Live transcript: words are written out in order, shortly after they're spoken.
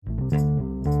Welcome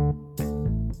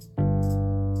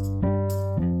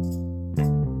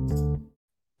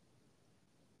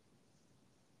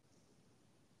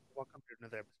to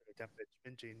another episode of Death Bitch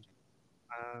Binging.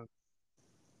 Um,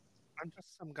 I'm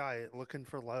just some guy looking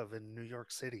for love in New York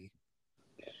City.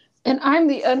 And I'm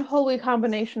the unholy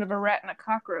combination of a rat and a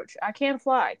cockroach. I can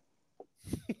fly.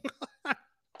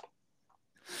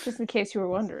 Just in case you were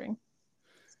wondering.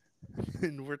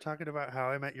 And we're talking about How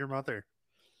I Met Your Mother.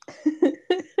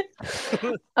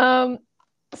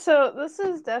 So this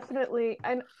is definitely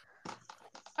I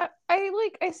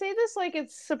say this like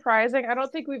it's surprising. I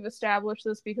don't think we've established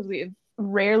this because we've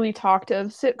rarely talked of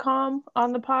sitcom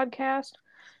on the podcast.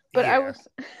 But I Yeah. was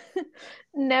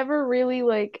never really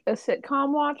like a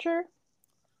sitcom watcher.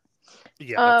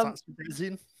 Yeah, that's not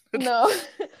surprising. No.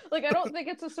 Like I don't think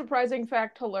it's a surprising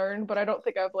fact to learn, but I don't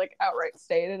think I've like outright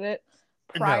stated it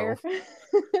No, prior.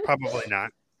 probably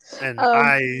not. And um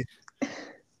I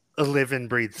live and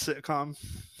breathe sitcom.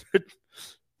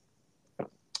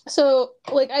 So,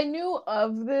 like, I knew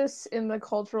of this in the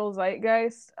cultural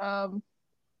zeitgeist.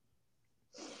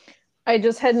 I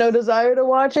just had no desire to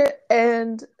watch it,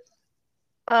 and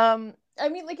I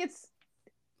mean, like, it's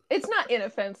not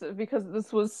inoffensive because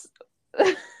this was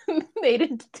made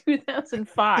in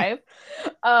 2005.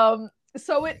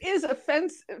 So it is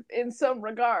offensive in some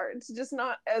regards, just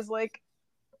not as like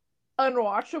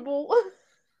unwatchable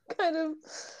kind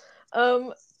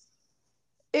of.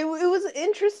 It was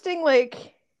interesting,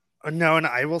 like. No, and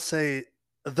I will say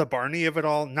the Barney of it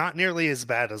all, not nearly as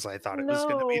bad as I thought it was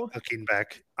going to be No, looking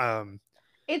back.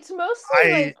 it's mostly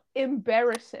I like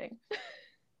embarrassing.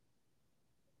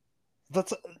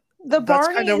 that's The that's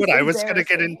kind Barney of is what I was going to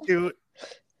get embarrassing. into,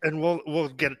 and we'll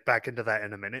get back into that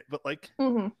in a minute. But like,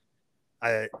 Mm-hmm.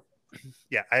 I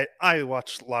yeah, I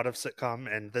watched a lot of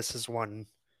sitcom, and this is one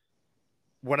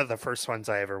of the first ones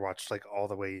I ever watched like all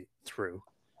the way through.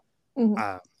 Mm-hmm.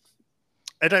 Um,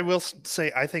 and I will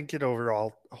say I think it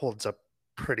overall holds up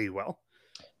pretty well.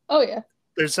 Oh yeah.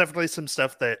 There's definitely some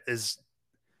stuff that is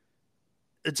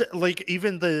it's like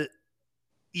even the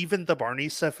Barney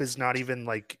stuff is not even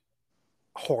like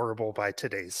horrible by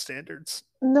today's standards.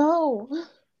 No.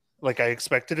 Like I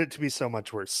expected it to be so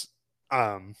much worse.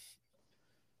 Um,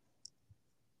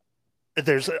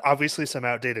 there's obviously some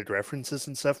outdated references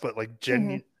and stuff, but like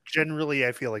Mm-hmm. generally,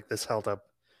 I feel like this held up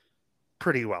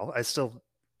pretty well. I still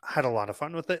had a lot of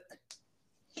fun with it.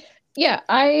 Yeah,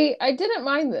 I didn't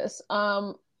mind this.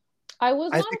 I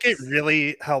was I not. think it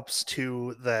really helps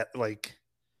too that like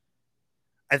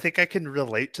I think I can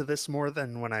relate to this more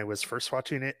than when I was first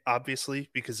watching it, obviously,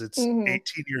 because it's Mm-hmm.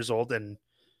 18 years old and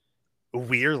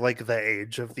we're like the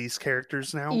age of these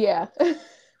characters now. Yeah.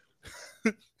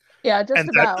 Yeah, just And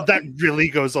that about. that really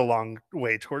goes a long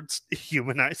way towards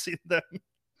humanizing them.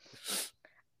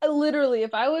 Literally,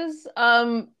 if I was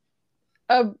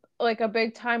a like a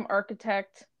big time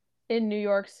architect in New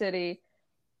York City,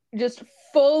 just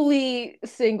fully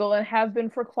single and have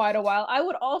been for quite a while, I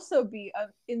would also be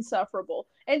insufferable.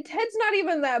 And Ted's not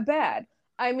even that bad.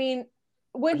 I mean,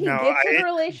 when he No, gets in a there's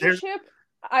relationship,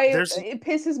 I there's it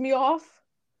pisses me off.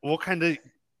 we'll kind of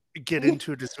get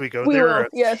into it as we go. We There are will, a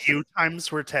yes. few times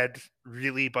where Ted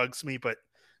really bugs me, but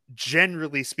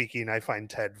generally speaking, I find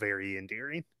Ted very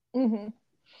endearing. Mm-hmm.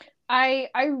 I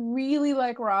really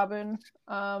like Robin.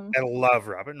 I love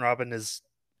Robin. Robin is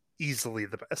easily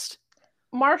the best.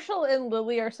 Marshall and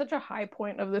Lily are such a high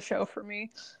point of the show for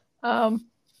me. Um,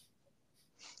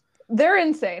 they're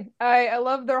insane. I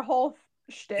love their whole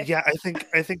shtick. Yeah,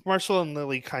 I think Marshall and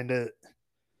Lily kind of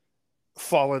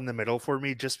fall in the middle for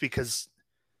me just because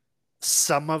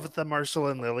some of the Marshall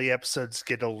and Lily episodes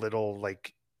get a little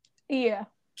like Yeah,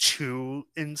 too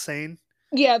insane.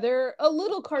 yeah, they're a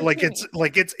little cartoony.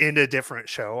 Like it's in a different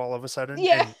show all of a sudden.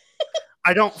 Yeah. And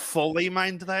I don't fully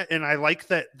mind that. And I like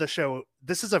that the show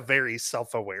this is a very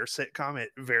self-aware sitcom. It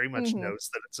very much Mm-hmm. knows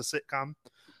that it's a sitcom,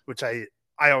 which I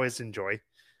always enjoy.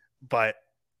 But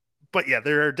yeah,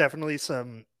 there are definitely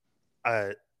some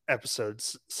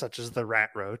episodes such as the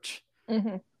Rat Roach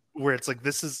Mm-hmm. where it's like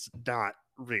this is not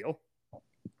real.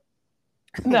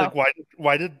 No, Like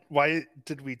why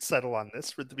did we settle on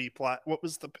this for the B plot? What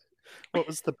was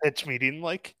the pitch meeting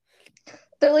like?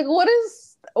 they're like,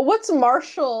 what's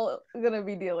Marshall gonna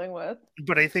be dealing with?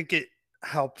 But I think it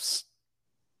helps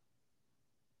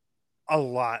a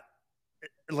lot.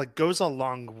 Like goes a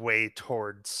long way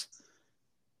towards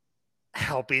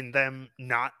helping them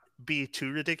not be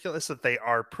too ridiculous that they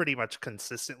are pretty much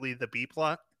consistently the B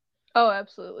plot. Oh,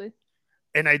 absolutely.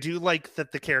 And I do like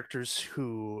that the characters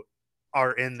who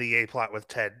are in the A plot with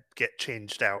Ted get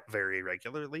changed out very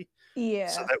regularly so Yeah.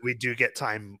 that we do get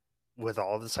time with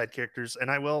all of the side characters.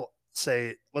 And I will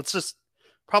say, let's just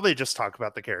probably just talk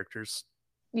about the characters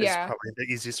is Yeah. probably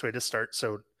the easiest way to start.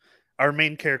 So our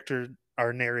main character,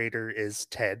 our narrator is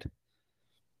Ted.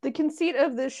 The conceit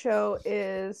of this show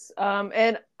is,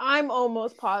 and I'm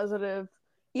almost positive,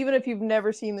 even if you've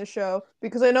never seen the show,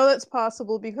 because I know that's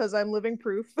possible because I'm living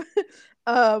proof.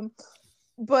 um,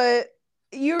 but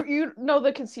you know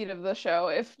the conceit of the show,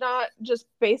 if not just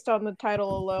based on the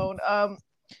title alone.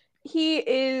 He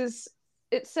is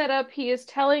it's set up. He is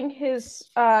telling his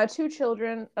two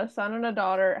children, a son and a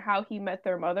daughter, how he met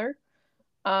their mother.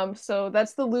 So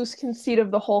that's the loose conceit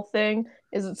of the whole thing.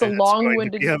 Is it's a And it's going to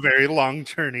long-winded be a very long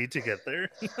journey to get there.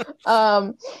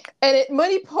 um and at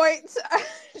many points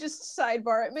just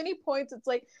sidebar, at many points it's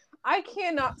like I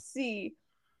cannot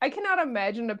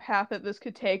imagine a path that this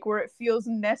could take where it feels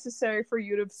necessary for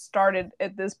you to have started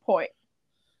at this point.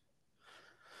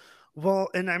 Well,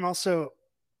 and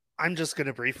I'm just going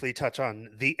to briefly touch on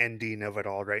the ending of it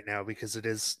all right now because it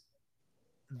is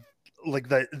like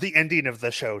the ending of the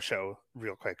show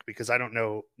real quick because I don't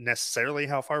know necessarily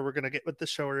how far we're going to get with the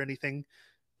show or anything.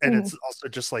 And it's also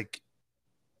just like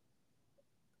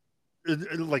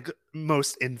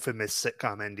most infamous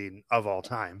sitcom ending of all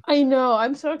time. I know,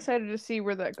 I'm so excited to see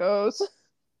where that goes.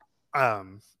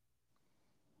 Well,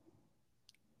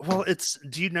 it's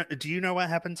do you know what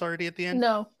happens already at the end?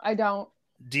 No, I don't.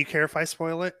 Do you care if I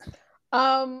spoil it?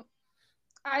 um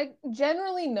I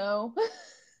generally know.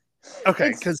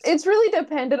 Okay, It's really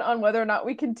dependent on whether or not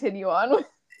we continue on with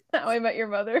How I Met Your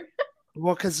Mother.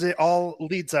 well, because it all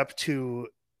leads up to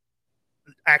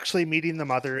actually meeting the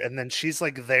mother, and then she's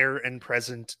like there and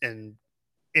present and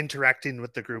interacting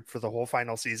with the group for the whole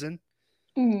final season.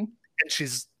 Mm-hmm. And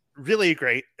she's really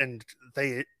great, and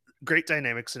they great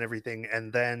dynamics and everything.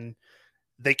 And then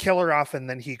they kill her off, and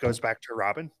then he goes back to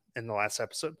Robin in the last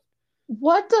episode.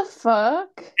 What the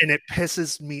fuck? And it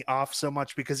pisses me off so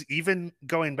much because even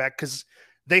going back, because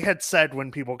they had said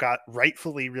when people got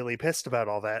rightfully really pissed about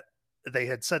all that, they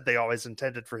had said they always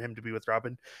intended for him to be with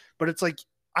Robin. But it's like,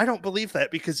 I don't believe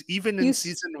that because even in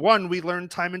season 1, we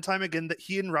learned time and time again that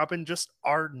he and Robin just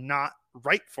are not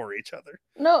right for each other.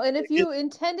 No, and if you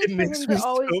intended for him to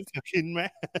always so fucking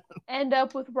mad. end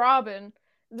up with Robin,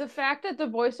 the fact that the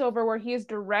voiceover where he is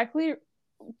directly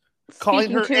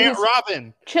calling her Aunt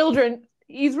Robin children,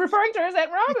 he's referring to her as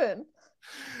Aunt Robin.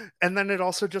 And then it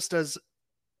also just does,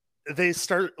 they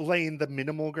start laying the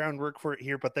minimal groundwork for it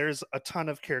here, but there's a ton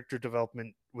of character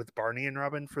development with Barney and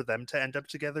Robin for them to end up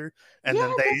together. And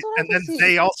yeah, then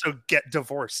they also get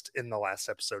divorced in the last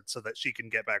episode so that she can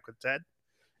get back with Ted.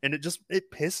 And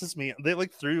it pisses me. They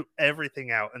like threw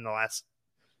everything out in the last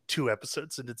 2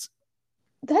 episodes, and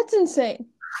that's insane.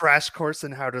 Crash course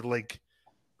in how to like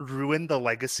ruin the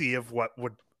legacy of what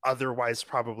would otherwise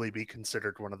probably be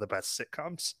considered one of the best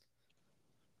sitcoms.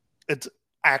 It's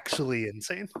actually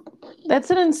insane.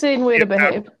 That's an insane way to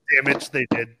behave. Damage they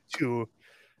did to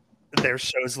their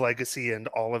show's legacy and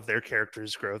all of their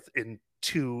characters' growth in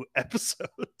 2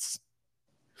 episodes.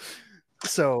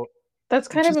 So that's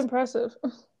kind of impressive.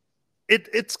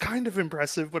 It's kind of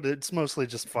impressive, but it's mostly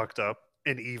just fucked up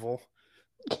and evil.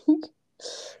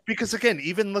 Because again,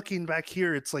 even looking back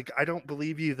here, it's like, I don't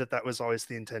believe you that was always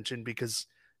the intention, because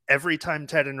every time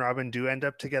Ted and Robin do end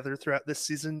up together throughout this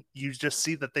season, you just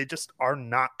see that they just are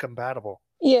not compatible.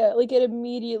 Yeah, like it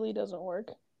immediately doesn't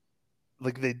work.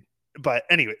 But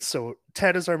anyway, so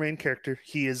Ted is our main character.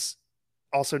 He is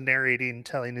also narrating,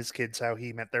 telling his kids how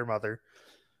he met their mother.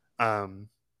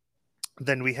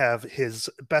 Then we have his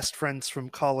best friends from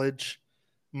college,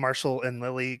 Marshall and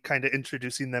Lily, kind of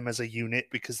introducing them as a unit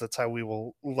because that's how we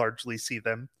will largely see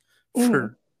them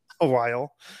for a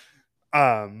while.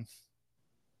 They're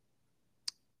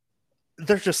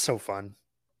just so fun.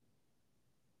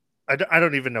 I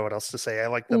don't even know what else to say. I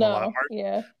like them a lot.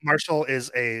 Yeah. Marshall is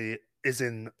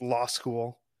in law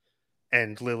school,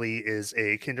 and Lily is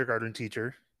a kindergarten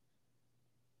teacher.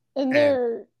 And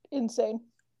they're insane.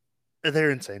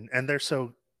 They're insane, and they're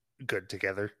so good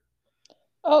together.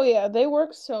 Oh yeah, they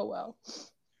work so well.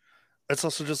 It's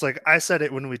also just like, I said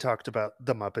it when we talked about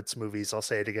the Muppets movies, I'll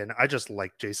say it again. I just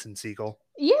like Jason Segel.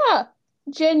 Yeah,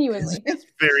 genuinely. He's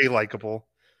very likable.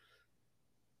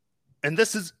 And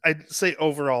this is, I'd say,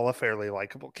 overall a fairly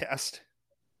likable cast.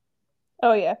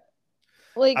 Oh yeah.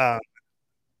 Like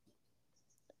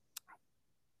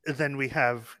then we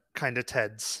have kind of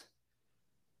Ted's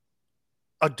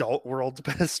adult world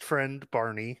best friend,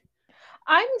 Barney.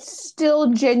 I'm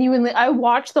still genuinely, I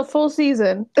watched the full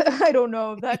season. I don't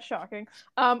know if that's shocking.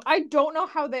 I don't know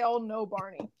how they all know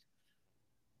Barney.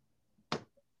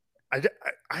 I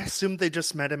assume they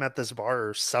just met him at this bar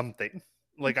or something.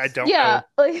 Like, I don't know.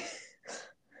 Like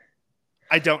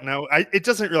I don't know. It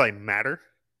doesn't really matter.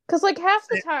 Because like half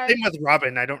the time, Same with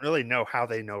Robin. I don't really know how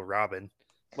they know Robin.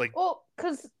 Like, well,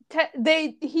 because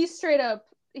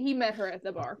he met her at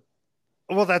the bar,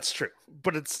 well, that's true,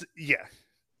 but it's yeah.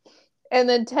 and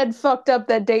then Ted fucked up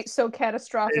that date so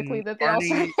catastrophically And that they all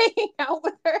started hanging out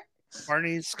with her.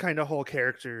 Barney's kind of whole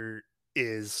character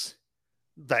is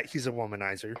that he's a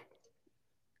womanizer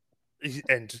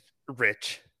and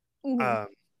rich. Mm-hmm. Um,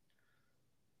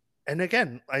 and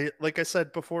again, like I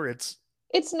said before, It's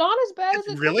not as bad as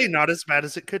it's it really could be. not as bad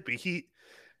as it could be.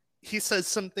 He says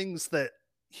some things that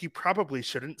he probably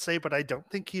shouldn't say, but I don't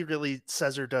think he really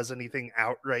says or does anything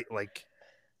outright like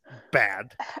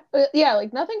bad. Yeah,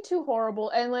 like nothing too horrible,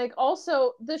 and like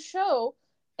also the show,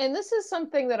 and this is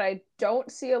something that I don't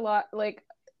see a lot, like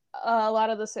a lot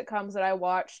of the sitcoms that I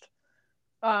watched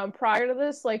prior to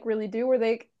this, like really do, where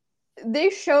they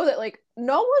show that like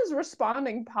no one's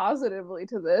responding positively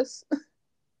to this.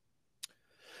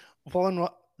 Well, and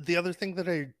the other thing that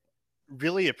I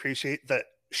really appreciate that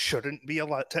shouldn't be a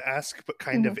lot to ask, but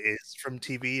kind Mm-hmm. of is from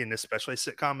TV and especially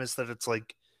sitcom, is that it's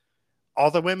like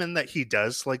all the women that he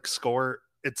does like score,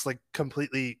 it's like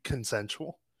completely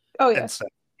consensual Oh and yeah, stuff,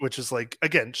 which is like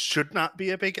again should not be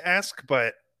a big ask,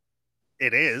 but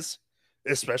it is,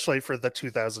 especially for the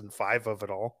 2005 of it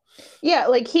all. yeah,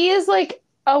 like he is like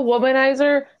a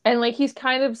womanizer, and like he's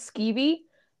kind of skeevy.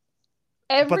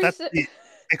 But Every that's si- the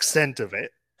extent of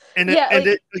it, and yeah, like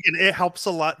it again it helps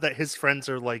a lot that his friends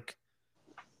are like,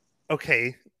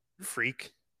 okay,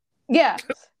 freak. yeah,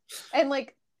 and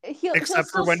like he'll Except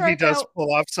for still when he strike does out.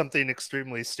 pull off something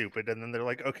extremely stupid, and then they're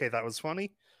like, okay, that was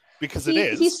funny because it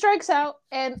He is. strikes out,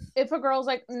 and if a girl's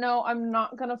like, "No, I'm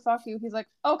not gonna fuck you," he's like,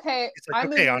 "Okay, He's like,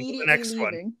 I'm okay, on to the immediately next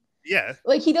one. leaving." Yeah.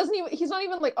 Like he doesn't even. He's not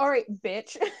even like, "All right,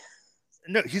 bitch."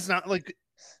 No, he's not like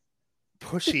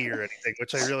pushy or anything,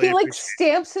 which I really He like appreciate.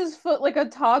 stamps his foot like a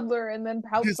toddler and then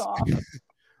pouts He's off.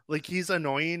 like he's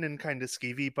annoying and kind of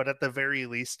skeevy, but at the very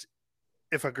least,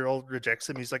 if a girl rejects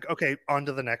him, he's like, okay, on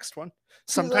to the next one.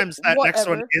 He's like, Sometimes that next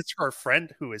one "Whatever." is her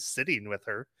friend who is sitting with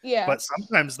her, Yeah, but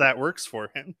sometimes that works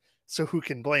for him. So who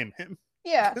can blame him?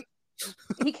 yeah.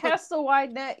 He casts a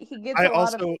wide net. He gets I a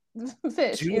lot also of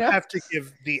fish. do have to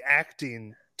give the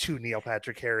acting to Neil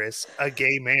Patrick Harris, a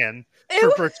gay man, for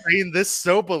Ew. portraying this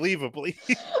so believably.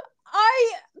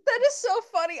 That is so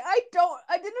funny. I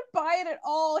didn't buy it at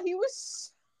all. He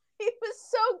was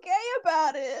so gay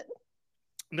about it.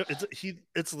 No,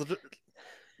 it's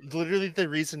literally the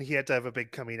reason he had to have a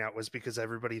big coming out was because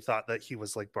everybody thought that he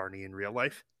was like Barney in real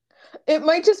life. It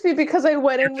might just be because I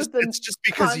went in with the It's just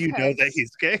because you know that context,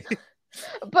 he's gay.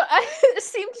 but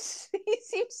he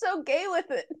seemed so gay with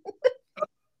it.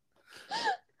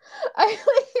 I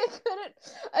couldn't.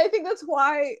 I think that's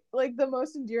why, like, the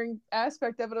most endearing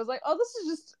aspect of it, I was like, oh, this is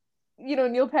just,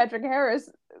 Neil Patrick Harris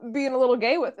being a little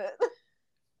gay with it.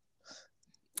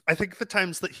 I think the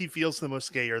times that he feels the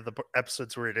most gay are the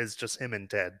episodes where it is just him and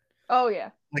Ted. Oh yeah.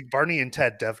 Like Barney and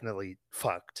Ted definitely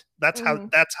fucked. Mm-hmm.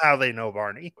 That's how they know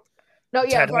Barney. No,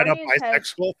 yeah, Ted had a Barney and Ted,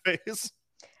 bisexual phase.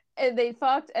 and they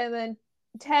fucked, and then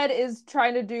Ted is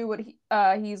trying to do what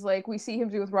he's like. We see him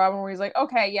do with Robin, where he's like,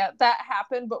 okay, yeah, that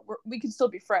happened, but we can still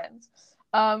be friends.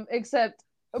 Except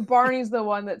Barney's the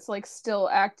one that's like still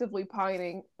actively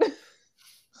pining.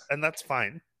 And that's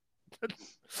fine.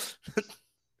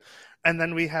 And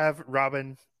then we have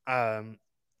Robin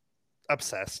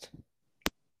obsessed.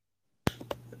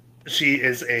 She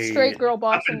is a Straight girl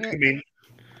bossing it.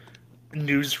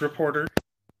 News reporter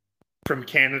from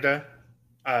Canada.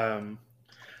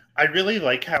 I really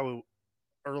like how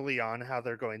early on how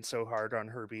they're going so hard on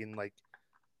her being like,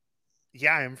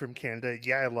 yeah, I'm from Canada.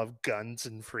 Yeah, I love guns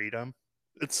and freedom.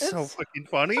 It's so fucking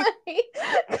funny.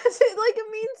 Because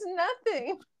it means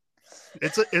nothing.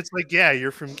 It's like, yeah,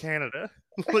 you're from Canada.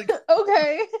 Like,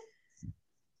 okay.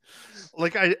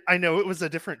 like I know it was a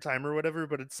different time or whatever,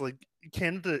 but it's like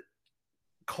Canada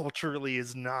culturally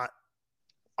is not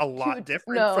a lot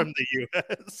different from the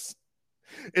US,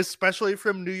 especially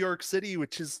from New York City,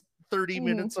 which is 30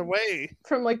 minutes away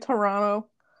from like Toronto.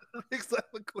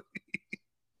 Exactly.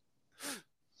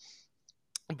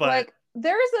 But like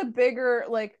there is a bigger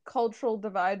like cultural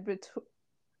divide between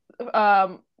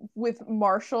with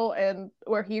Marshall and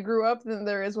where he grew up than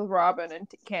there is with Robin in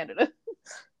Canada.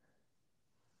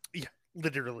 Yeah,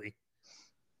 literally.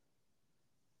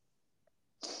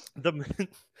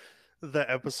 The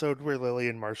episode where Lily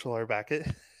and Marshall are back at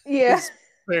his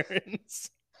parents.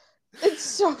 It's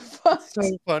so fun.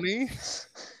 So funny.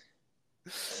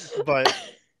 But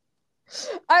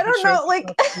I don't know, like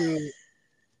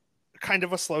kind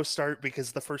of a slow start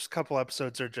because the first couple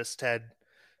episodes are just Ted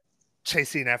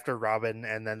chasing after Robin,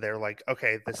 and then they're like,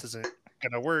 okay, this isn't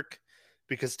gonna work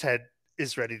because Ted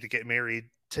is ready to get married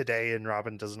today and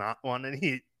Robin does not want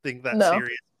anything that No.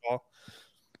 serious at all.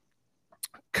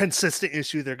 Consistent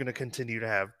issue they're going to continue to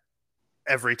have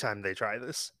every time they try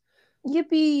this.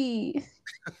 Yippee.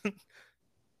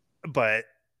 But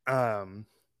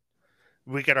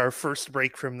we get our first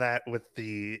break from that with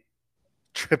the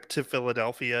trip to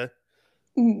Philadelphia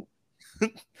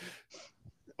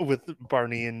with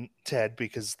Barney and Ted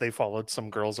because they followed some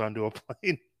girls onto a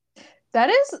plane. That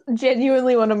is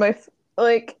genuinely one of my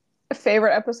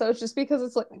favorite episodes, just because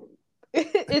it's like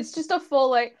it's just a full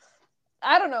like,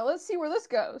 I don't know, let's see where this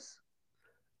goes.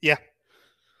 Yeah.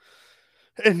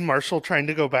 And Marshall trying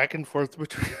to go back and forth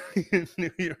between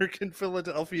New York and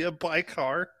Philadelphia by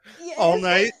car all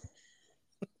night.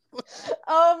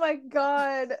 Oh my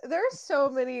god. There are so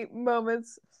many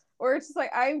moments where it's just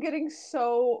like I'm getting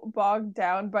so bogged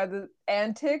down by the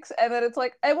antics, and then it's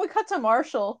like, and we cut to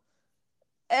Marshall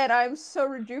and I'm so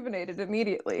rejuvenated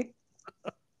immediately.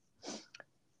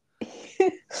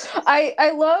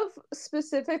 I love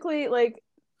specifically like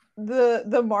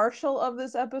the Marshall of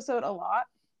this episode a lot,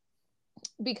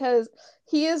 because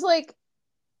he is like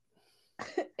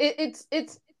it's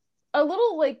a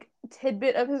little like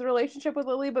tidbit of his relationship with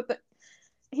Lily, but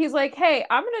he's like, hey,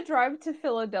 I'm gonna drive to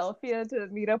Philadelphia to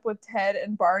meet up with Ted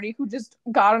and Barney, who just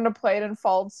got on a plane and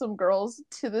followed some girls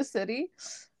to the city.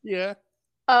 Yeah.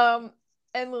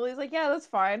 And Lily's like, yeah, that's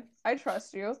fine, I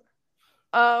trust you.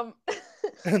 And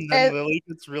then Lily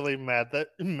gets really mad that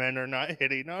men are not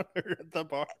hitting on her at the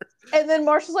bar. And then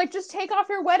Marshall's like, just take off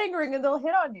your wedding ring and they'll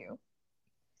hit on you.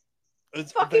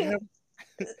 It's fucking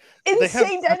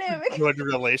insane dynamic. Good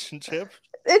relationship.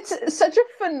 It's such a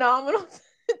phenomenal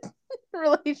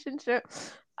relationship.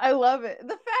 I love it. The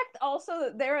fact also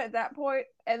that they're at that point,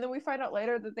 and then we find out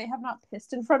later that they have not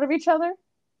pissed in front of each other.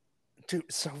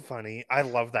 Dude, so funny. I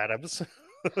love that episode.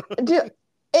 Dude,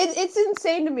 it's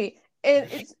insane to me. And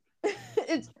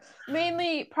it's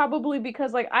mainly probably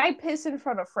because like I piss in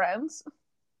front of friends.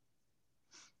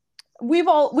 We've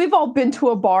all been to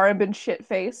a bar and been shit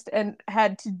faced and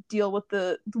had to deal with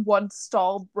the one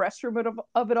stall restroom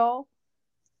of it all.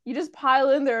 You just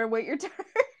pile in there and wait your turn.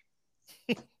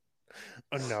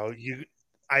 Oh no,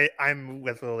 I'm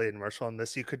with Lily and Marshall on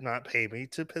this. You could not pay me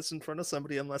to piss in front of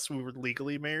somebody unless we were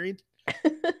legally married.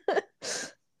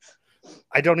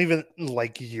 I don't even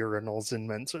like urinals in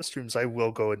men's restrooms. I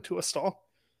will go into a stall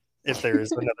if there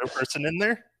is another person in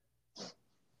there.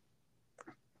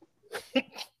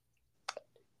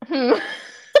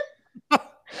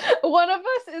 One of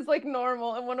us is like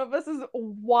normal and one of us is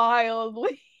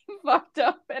wildly fucked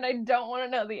up, and I don't want to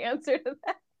know the answer to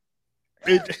that.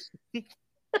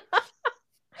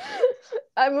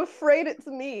 I'm afraid it's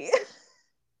me.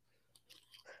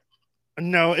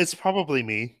 No, it's probably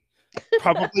me.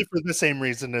 Probably for the same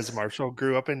reason as Marshall.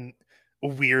 Grew up in a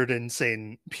weird,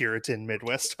 insane Puritan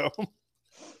Midwest home.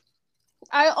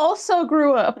 I also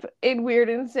grew up in weird,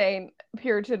 insane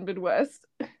Puritan Midwest.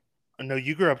 No,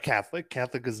 you grew up Catholic.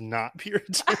 Catholic is not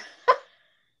Puritan.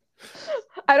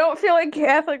 I don't feel like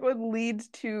Catholic would lead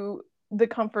to the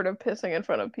comfort of pissing in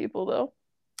front of people, though.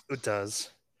 It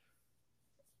does.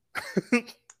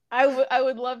 I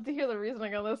would love to hear the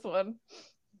reasoning on this one.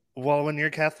 Well, when you're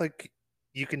Catholic,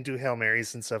 you can do Hail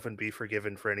Marys and stuff and be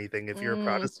forgiven for anything. If you're a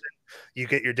Protestant, you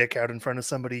get your dick out in front of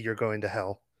somebody, you're going to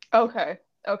hell. Okay,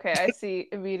 I see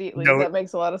immediately. That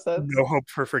makes a lot of sense. No hope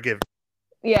for forgiveness.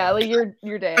 Yeah, like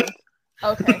you're damned.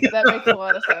 Okay, that makes a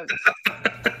lot of sense.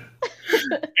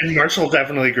 And Marshall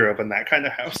definitely grew up in that kind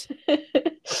of house.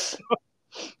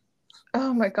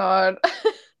 Oh my god.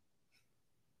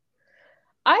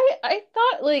 I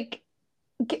thought like,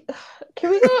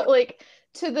 can we go like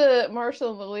to the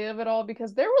Marshall and Lily of it all,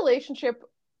 because their relationship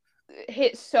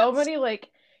hit so many like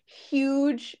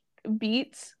huge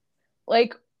beats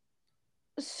like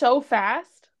so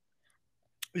fast.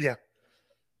 Yeah.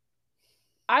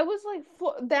 I was like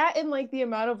that, and like the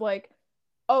amount of like,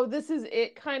 oh, this is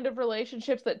it kind of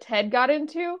relationships that Ted got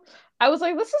into. I was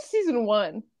like, this is season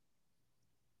 1.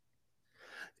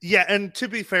 Yeah, and to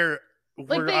be fair,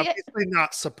 we're obviously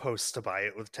not supposed to buy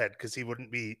it with Ted because he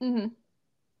wouldn't be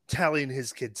telling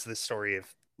his kids this story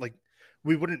if like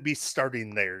we wouldn't be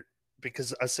starting there,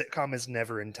 because a sitcom is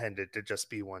never intended to just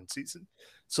be one season.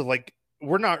 So like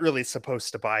we're not really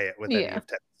supposed to buy it with any of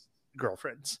Ted's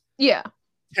girlfriends. Yeah.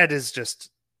 Ted is just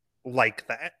like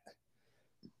that.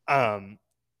 And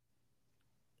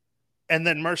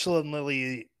then Marshall and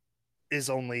Lily is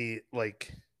only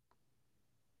like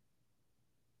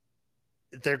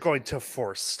they're going to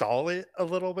forestall it a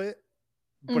little bit,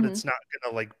 but it's not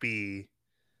gonna like be.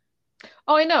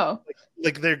 Oh, I know.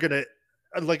 Like they're gonna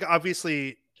like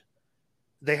obviously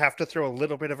they have to throw a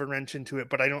little bit of a wrench into it,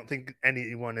 but I don't think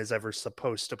anyone is ever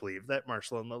supposed to believe that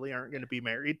Marshall and Lily aren't going to be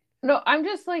married. No, I'm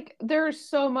just like, there's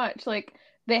so much. Like,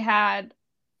 they had,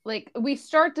 like, we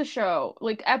start the show,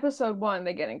 like, episode 1,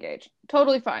 they get engaged.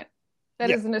 Totally fine. That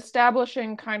Yeah. is an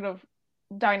establishing kind of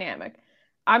dynamic.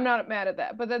 I'm not mad at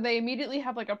that. But then they immediately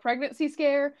have, like, a pregnancy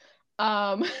scare.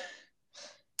 Yeah,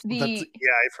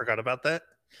 I forgot about that.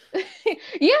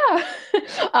 Yeah.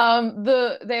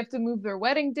 They have to move their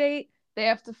wedding date. They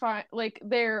have to find, like,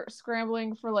 they're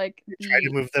scrambling for, like, They try to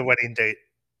move the wedding date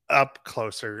up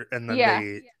closer, and then yeah.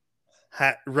 they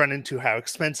run into how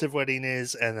expensive wedding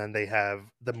is, and then they have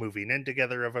the moving in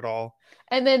together of it all.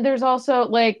 And then there's also,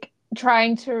 like,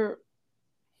 trying to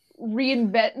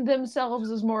reinvent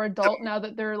themselves as more adult now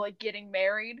that they're, like, getting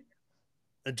married.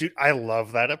 Dude, I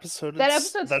love that episode. That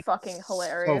episode's fucking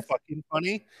hilarious. So fucking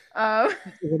funny.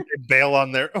 When they bail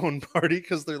on their own party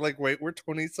because they're like, wait, we're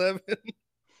 27.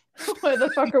 Why the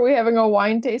fuck are we having a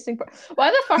wine tasting party? Why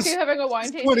the fuck are you having a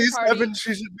wine tasting 27, party?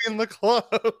 she should be in the club.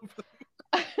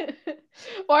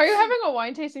 Why are you having a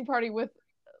wine tasting party with,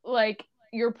 like,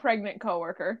 your pregnant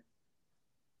coworker?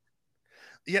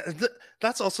 Yeah,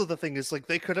 that's also the thing is, like,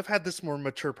 they could have had this more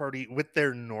mature party with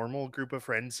their normal group of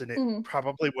friends, and it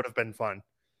probably would have been fun.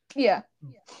 Yeah.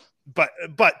 But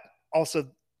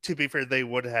also, to be fair, they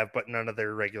would have, but none of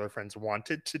their regular friends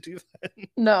wanted to do that.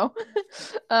 No.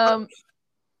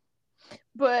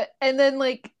 But, and then,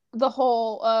 like, the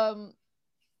whole,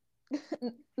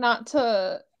 not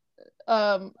to,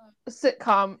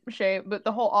 sitcom shape, but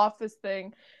the whole Office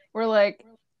thing, where, like,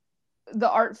 the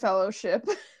art fellowship.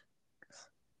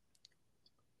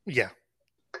 Yeah.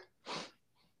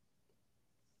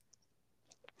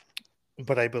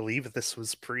 But I believe this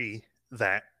was pre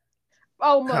that.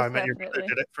 Oh, most How I Met definitely. Your Mother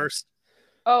did it first.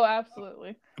 Oh,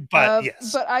 absolutely. But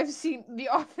yes. But I've seen The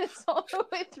Office all the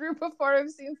way through before I've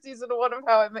seen season 1 of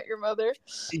How I Met Your Mother.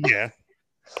 Yeah.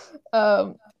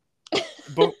 But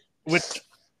which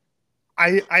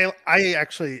I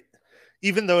actually,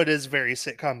 even though it is very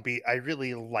sitcom beat, I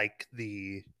really like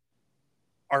the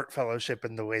art fellowship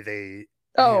and the way they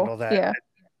handle that. Yeah.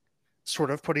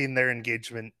 Sort of putting their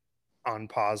engagement on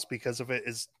pause because of it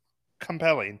is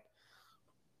compelling.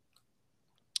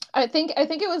 I think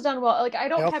it was done well. Like, I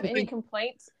don't have any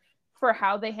complaints for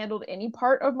how they handled any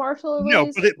part of Marshall and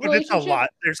Lily's but it's a lot.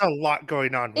 There's a lot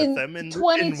going on with them in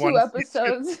 22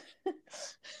 episodes.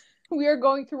 We are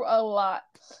going through a lot.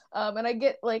 And I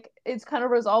get, like, it's kind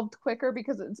of resolved quicker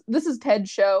because this is Ted's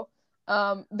show.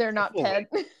 They're not Ted.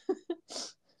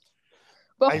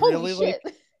 But holy shit.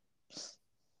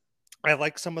 I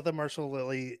like some of the Marshall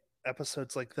Lily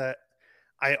episodes like that.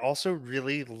 I also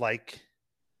really like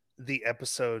the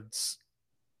episodes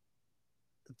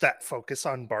that focus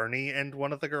on Barney and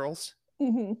one of the girls.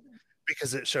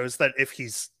 Because it shows that if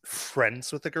he's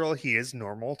friends with the girl, he is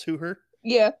normal to her.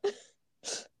 Yeah.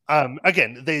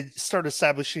 Again, they start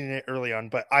establishing it early on,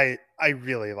 but I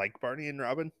really like Barney and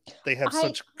Robin. They have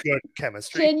such good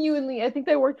chemistry. Genuinely, I think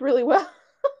they worked really well.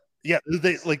 Yeah,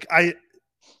 they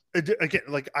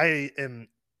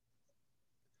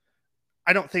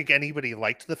I don't think anybody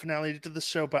liked the finale to the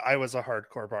show, but I was a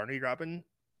hardcore Barney Robin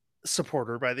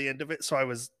supporter by the end of it, so I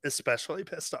was especially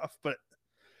pissed off. But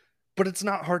it's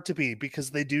not hard to be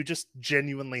because they do just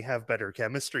genuinely have better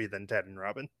chemistry than Ted and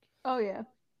Robin. Oh yeah,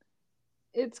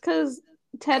 it's because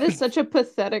Ted is such a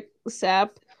pathetic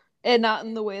sap, and not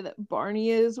in the way that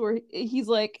Barney is, where he's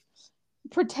like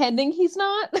pretending he's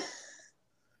not.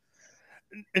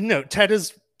 No, Ted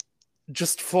is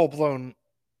just full-blown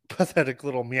pathetic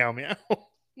little meow meow.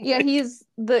 Yeah, he's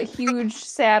the huge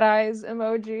sad eyes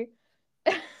emoji.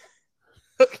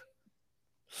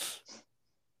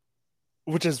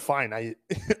 Which is fine.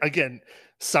 Again,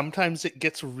 sometimes it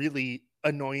gets really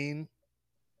annoying,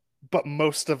 but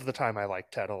most of the time I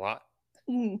like Ted a lot.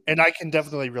 And I can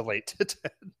definitely relate to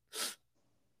Ted.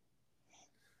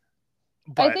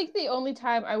 But I think the only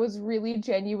time I was really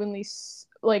genuinely,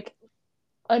 like,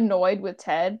 annoyed with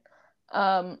Ted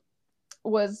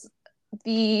was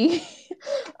the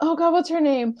oh god, what's her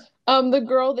name? The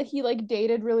girl that he, like,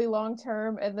 dated really long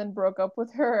term and then broke up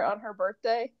with her on her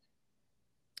birthday.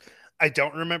 I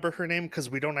don't remember her name because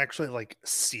we don't actually, like,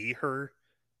 see her,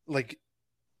 like,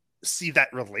 see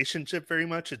that relationship very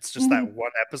much. It's just that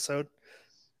one episode.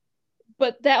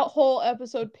 But that whole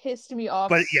episode pissed me off.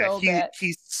 But yeah, so bad.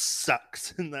 He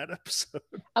sucks in that episode.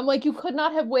 I'm like, you could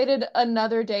not have waited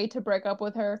another day to break up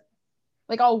with her,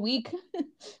 like, all week.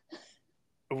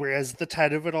 Whereas the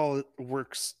Ted of it all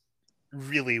works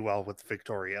really well with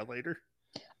Victoria later.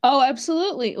 Oh,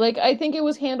 absolutely. Like, I think it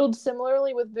was handled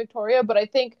similarly with Victoria, but I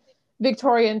think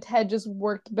Victoria and Ted just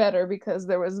worked better because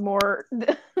there was more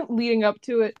leading up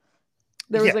to it.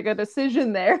 There was like a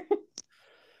decision there.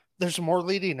 There's more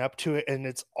leading up to it, and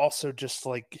it's also just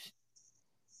like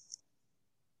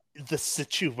the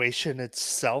situation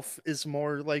itself is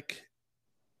more like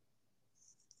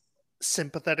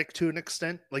sympathetic to an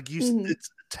extent. Like it's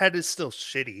Ted is still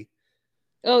shitty.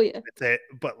 Oh yeah.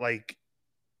 But like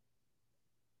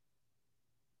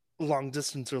long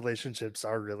distance relationships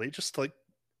are really just like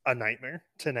a nightmare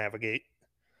to navigate,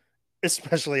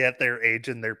 especially at their age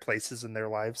and their places in their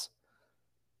lives.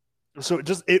 So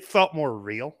it felt more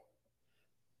real.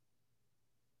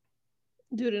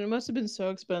 Dude, and it must have been so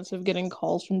expensive getting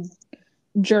calls from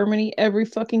Germany every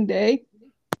fucking day.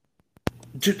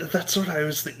 Dude, that's what I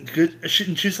was thinking.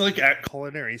 She's like at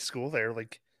culinary school there.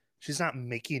 Like, she's not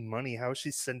making money. How is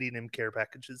she sending him care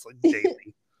packages like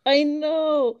daily? I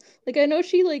know. Like, I know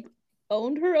she like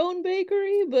owned her own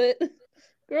bakery, but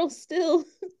girl, still,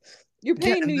 you're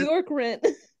paying New York rent.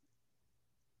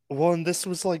 Well, and this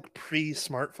was like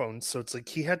pre-smartphones, so it's like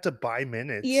he had to buy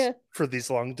minutes for these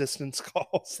long distance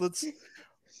calls. That's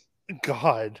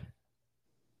God.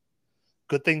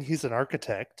 Good thing he's an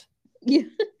architect. Yeah.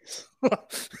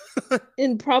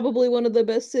 In probably one of the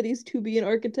best cities to be an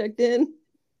architect in.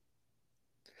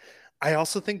 I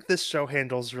also think this show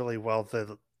handles really well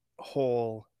the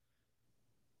whole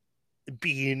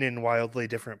being in wildly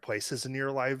different places in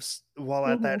your lives while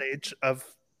at that age of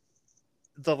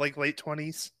the like late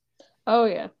 20s. Oh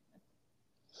yeah.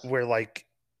 Where like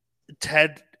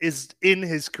Ted is in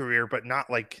his career but not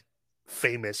like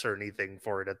famous or anything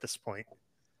for it at this point.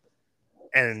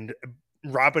 And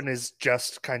Robin is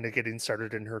just kind of getting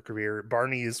started in her career.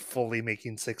 Barney is fully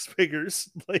making six figures.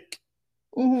 Like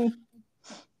and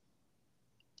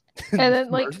then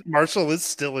like Marshall is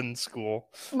still in school.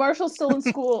 Marshall's still in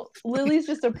school. Lily's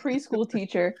just a preschool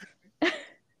teacher.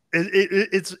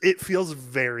 It feels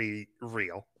very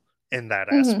real in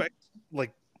that aspect.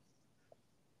 Like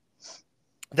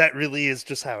that really is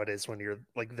just how it is when you're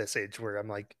like this age, where I'm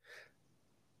like,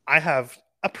 I have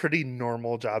a pretty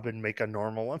normal job and make a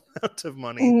normal amount of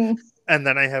money. And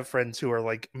then I have friends who are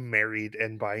like married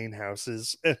and buying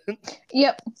houses.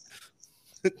 Yep.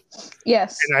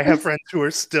 Yes. And I have friends who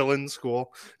are still in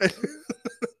school.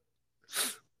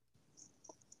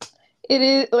 It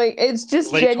is like it's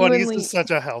just late genuinely 20s is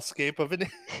such a hellscape of an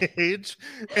age,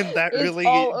 and that really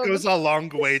goes a long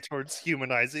way towards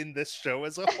humanizing this show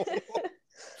as a whole.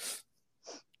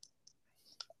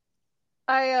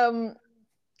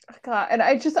 God, and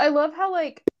I love how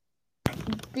like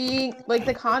being like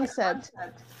the concept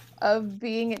of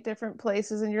being at different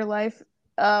places in your life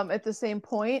at the same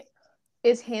point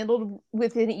is handled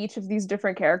within each of these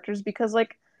different characters, because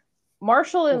like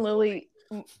Marshall and Lily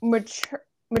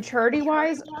maturity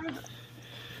wise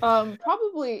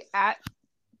probably at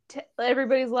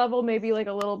everybody's level, maybe like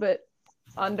a little bit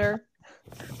under.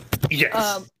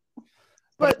 Yes.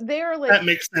 But they're like, that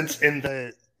makes sense in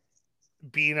the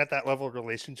being at that level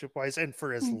relationship wise, and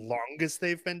for as long as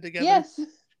they've been together. Yes.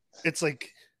 It's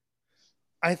like,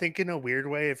 I think in a weird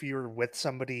way, if you're with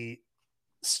somebody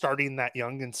starting that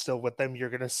young and still with them,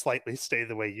 you're going to slightly stay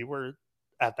the way you were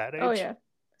at that age. Oh yeah.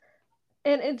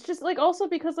 And it's just like also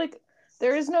because like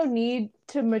there is no need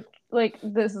to like,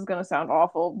 this is gonna sound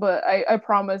awful, but I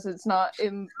promise it's not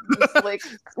in this like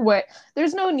way.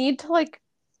 There's no need to like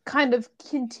kind of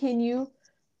continue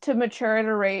to mature at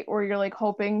a rate where you're like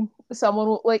hoping someone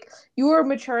will, like, you are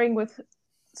maturing with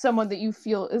someone that you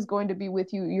feel is going to be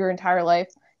with you your entire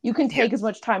life. You can take as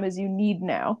much time as you need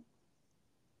now.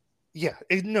 Yeah,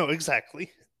 no,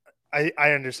 exactly.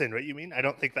 I understand what you mean. I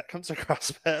don't think that comes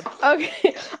across bad.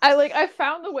 Okay. I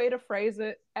found the way to phrase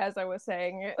it as I was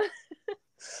saying it.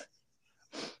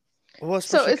 Well,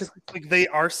 especially because like they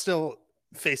are still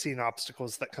facing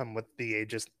obstacles that come with the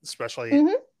ages, especially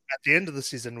at the end of the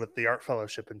season with the art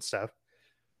fellowship and stuff.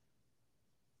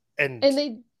 And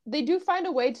they do find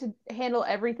a way to handle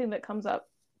everything that comes up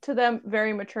to them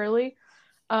very maturely.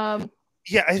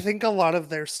 Yeah, I think a lot of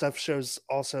their stuff shows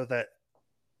also that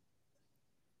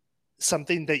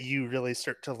something that you really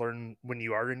start to learn when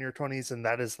you are in your 20s, and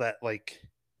that is that like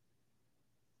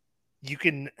you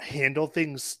can handle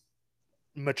things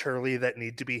maturely that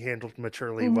need to be handled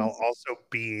maturely while also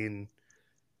being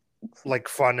like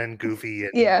fun and goofy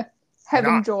and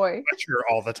having joy, mature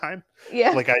all the time.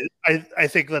 Like I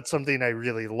think that's something I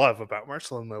really love about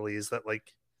Marshall and Lily, is that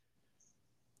like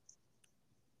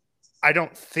I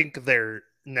don't think they're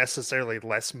necessarily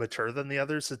less mature than the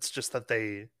others. It's just that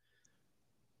they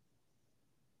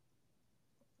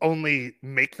only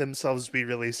make themselves be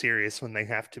really serious when they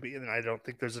have to be, and I don't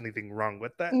think there's anything wrong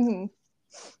with that.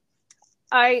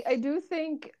 I do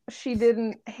think she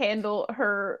didn't handle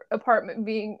her apartment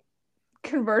being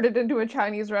converted into a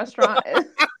Chinese restaurant as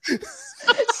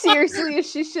seriously as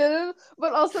she should have,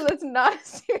 but also that's not a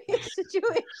serious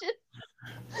situation.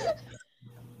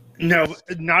 No,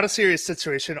 not a serious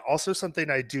situation. Also, something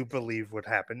I do believe would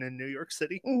happen in New York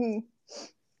City. Mm-hmm.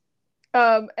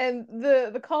 And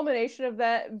the culmination of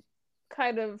that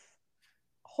kind of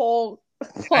whole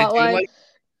plot line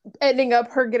ending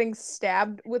up her getting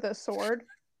stabbed with a sword.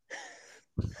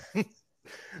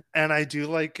 And I do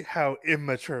like how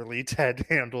immaturely Ted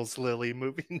handles Lily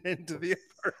moving into the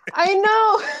apartment. I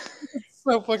know. It's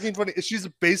so fucking funny. She's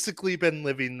basically been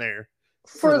living there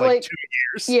For like 2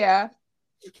 years. Yeah.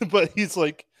 But he's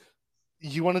like,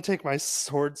 you want to take my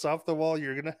swords off the wall?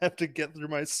 You're going to have to get through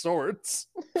my swords.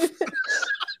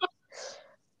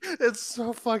 It's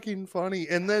so fucking funny.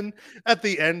 And then at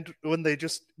the end, when they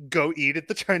just go eat at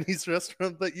the Chinese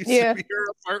restaurant that used to be her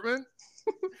apartment,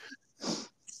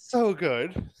 so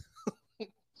good.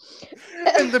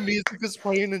 And the music is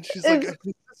playing, and she's like, "This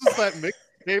is that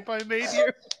mixtape I made you."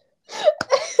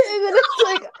 And then it's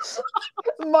like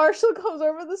Marshall comes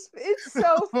over the. It's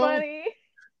so funny.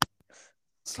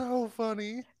 So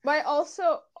funny. My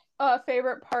also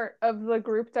favorite part of the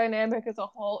group dynamic as a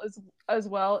whole is as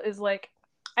well is like,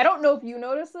 I don't know if you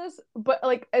noticed this, but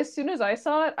like as soon as I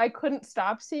saw it, I couldn't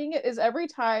stop seeing it. Is every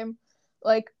time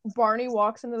like Barney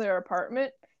walks into their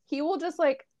apartment, he will just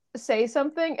like say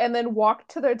something and then walk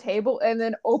to their table and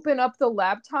then open up the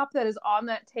laptop that is on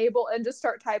that table and just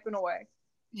start typing away.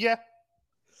 Yeah.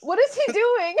 What is he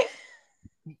doing?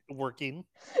 Working.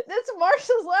 That's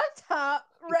Marshall's laptop,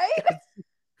 right?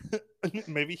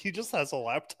 Maybe he just has a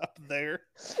laptop there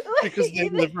because they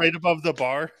live right above the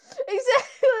bar.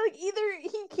 Exactly. Like either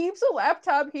he keeps a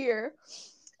laptop here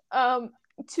to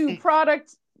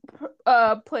product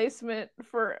placement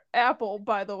for Apple,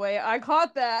 by the way. I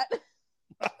caught that.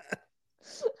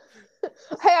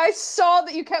 Hey, I saw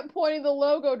that you kept pointing the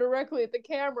logo directly at the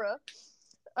camera.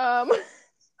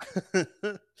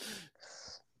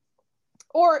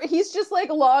 Or he's just like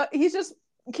he's just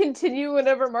continuing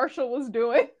whatever Marshall was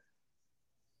doing.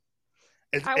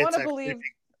 I want to believe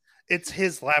it's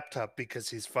his laptop because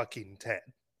he's fucking Ted.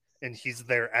 And he's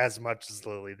there as much as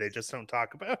Lily. They just don't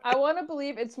talk about it. I want to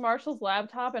believe it's Marshall's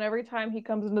laptop, and every time he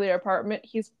comes into their apartment,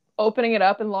 he's opening it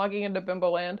up and logging into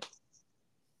Bimboland.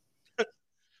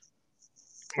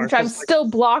 Which I'm still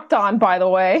blocked on, by the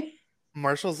way.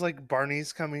 Marshall's like,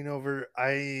 Barney's coming over.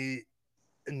 I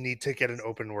need to get an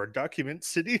open Word document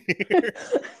sitting here.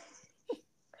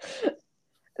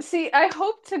 See, I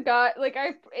hope to God, like,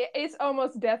 it's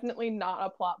almost definitely not a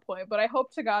plot point, but I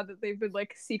hope to God that they've been,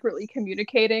 like, secretly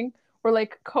communicating or,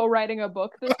 like, co-writing a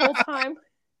book this whole time.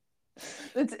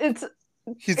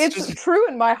 It's just true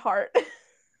in my heart.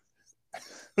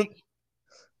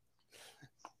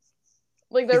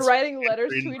 Like, they're writing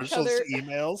letters to each other.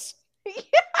 Emails.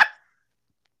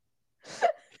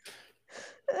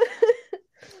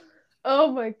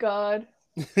 Oh my God.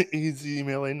 He's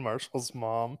emailing Marshall's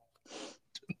mom.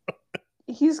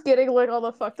 He's getting like all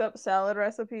the fucked up salad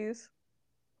recipes.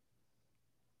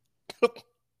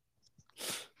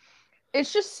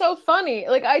 It's just so funny.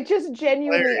 Like, I just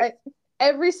genuinely,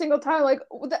 every single time, like,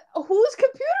 whose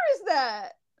computer is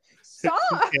that?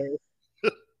 Stop.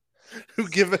 Who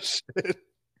give a shit?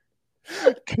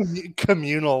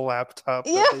 Communal laptop.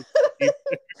 Yeah.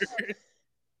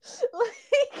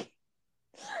 Like,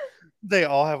 they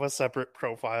all have a separate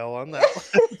profile on that.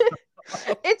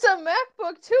 It's a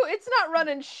MacBook too. It's not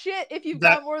running shit if you've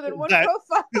got more than one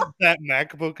profile. That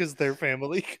MacBook is their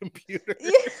family computer.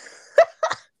 Yeah.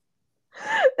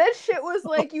 That shit was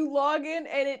like, you log in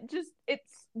and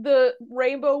it's the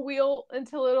rainbow wheel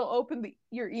until it'll open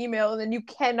your email, and then you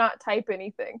cannot type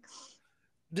anything.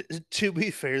 To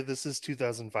be fair, this is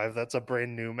 2005. That's a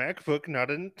brand new MacBook, not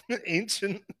an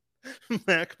ancient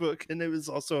MacBook. And it was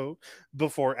also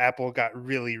before Apple got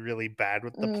really, really bad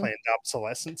with the planned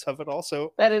obsolescence of it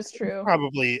also. That is true.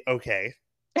 Probably okay.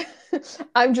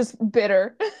 I'm just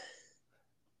bitter.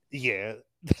 Yeah.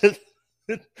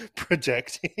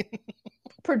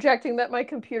 Projecting that my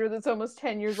computer that's almost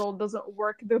 10 years old doesn't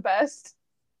work the best.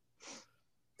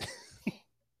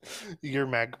 Your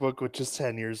MacBook, which is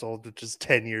 10 years old, which is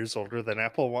 10 years older than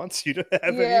Apple wants you to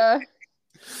have. Yeah.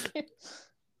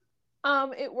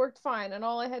 It worked fine, and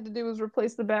all I had to do was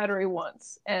replace the battery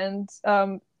once, and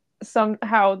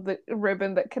somehow the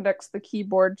ribbon that connects the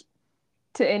keyboard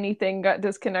to anything got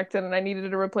disconnected, and I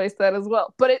needed to replace that as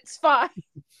well. But it's fine.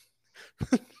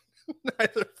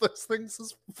 Neither of those things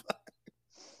is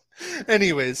fine.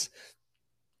 Anyways,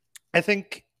 I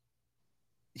think,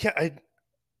 yeah,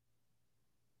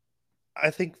 I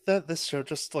think that this show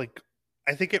just like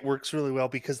I think it works really well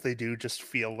because they do just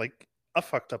feel like a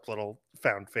fucked up little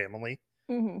found family.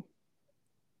 Mm-hmm.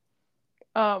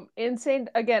 Insane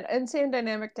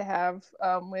dynamic to have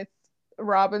with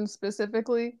Robin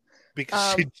specifically.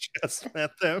 Because she Um, just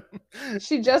met them.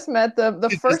 she just met them the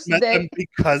She just first met them day.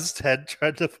 because Ted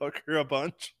tried to fuck her a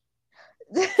bunch.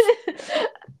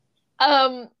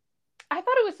 I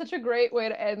thought it was such a great way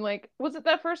to end. Like, was it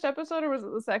that first episode or was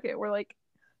it the second where like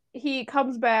he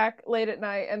comes back late at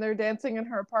night and they're dancing in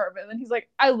her apartment and he's like,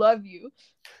 "I love you."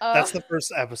 Uh, That's the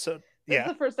first episode. that's Yeah.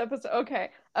 the first episode. Okay.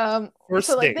 So First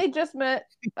like date. they just met.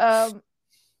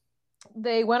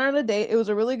 They went on a date. It was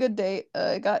a really good date.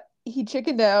 He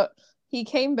chickened out. He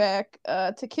came back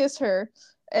to kiss her,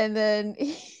 and then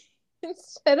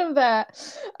instead of that,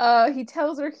 he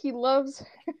tells her he loves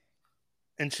her.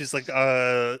 And she's like,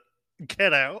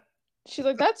 get out. She's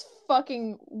like, "That's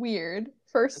fucking weird."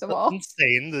 First of That's all,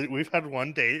 insane that we've had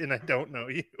one date and I don't know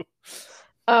you.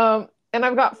 and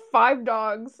I've got 5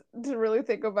 dogs to really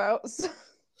think about. So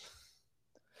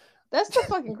that's the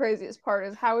fucking craziest part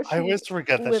is how is I she always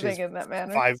forget that living she's in that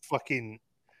manner? five fucking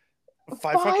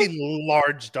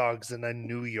large dogs in a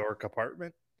New York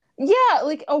apartment. Yeah,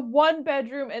 like a 1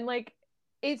 bedroom and like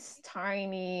it's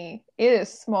tiny. It is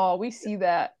small. We see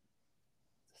that.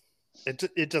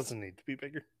 It doesn't need to be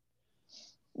bigger.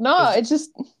 No, it's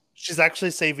just She's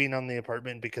actually saving on the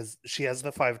apartment because she has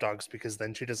the 5 dogs because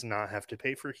then she does not have to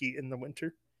pay for heat in the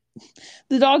winter.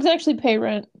 the dogs actually pay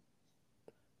rent.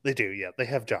 They do, yeah. They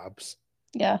have jobs.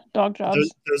 Yeah, dog jobs.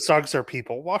 Those dogs are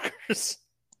people walkers.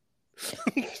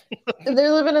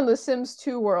 They're living in the Sims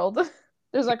 2 world.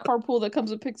 There's a carpool that comes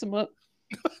and picks them up.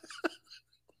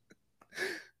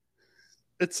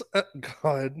 It's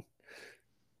God.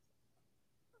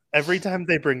 Every time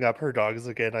they bring up her dogs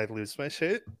again, I lose my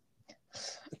shit.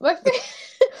 My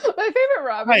favorite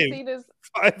Robin scene is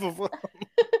 5 of them.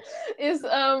 is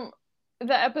the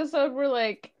episode where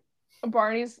like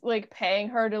Barney's like paying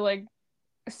her to like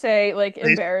say like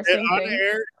embarrassing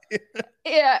things.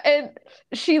 Yeah, and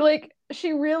she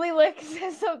really like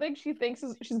says something she thinks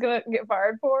she's gonna get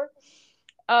fired for.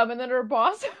 And then her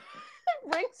boss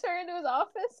brings her into his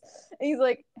office and he's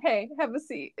like, "Hey, have a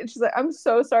seat." And she's like, "I'm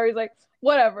so sorry." He's like,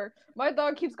 "Whatever. My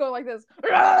dog keeps going like this."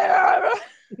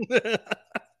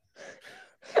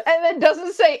 And then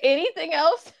doesn't say anything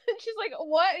else. And she's like,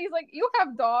 "What?" And he's like, "You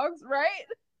have dogs, right?"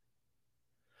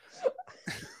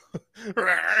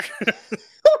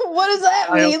 What does that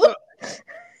mean?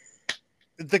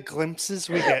 The glimpses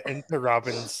we get into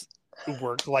Robin's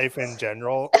work life in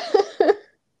general,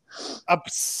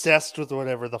 obsessed with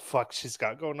whatever the fuck she's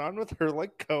got going on with her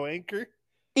like co-anchor.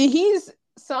 He's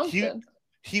something.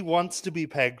 He wants to be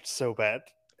pegged so bad,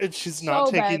 and she's not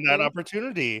taking that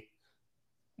opportunity.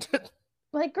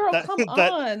 Like, girl, come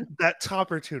on. That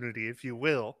opportunity, if you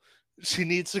will. She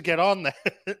needs to get on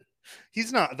that.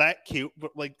 He's not that cute,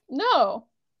 but like, no.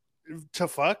 To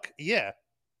fuck, yeah.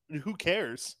 Who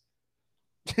cares?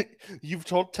 You've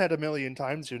told Ted a million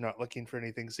times you're not looking for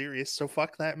anything serious, so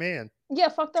fuck that man. Yeah,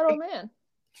 fuck that old man.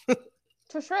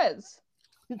 To shreds.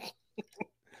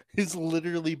 He's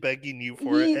literally begging you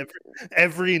for it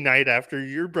every night after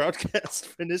your broadcast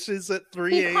finishes at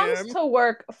 3 a.m. He comes to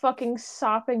work fucking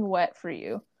sopping wet for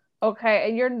you, okay?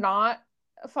 And you're not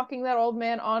fucking that old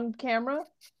man on camera?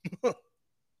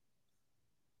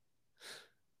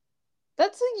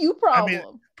 That's a you problem. I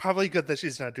mean, probably good that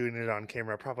she's not doing it on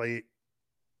camera. Probably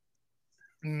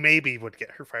maybe would get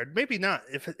her fired. Maybe not.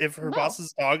 If her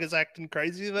boss's dog is acting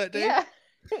crazy that day. Yeah.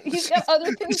 He's got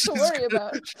other things to worry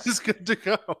about. She's good to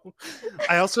go.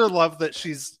 I also love that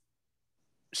she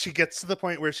gets to the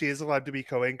point where she is allowed to be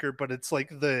co-anchor, but it's like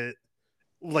the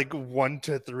 1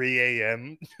 to 3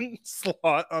 a.m.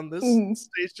 slot on this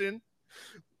station.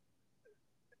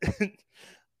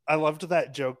 I loved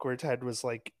that joke where Ted was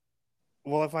like,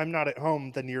 "Well, if I'm not at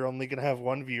home, then you're only gonna have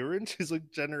 1 viewer," and she's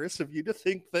like, "Generous of you to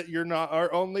think that you're not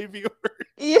our only viewer."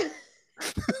 Yeah.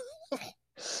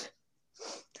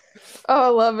 Oh, I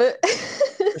love it.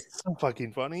 It's so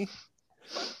fucking funny.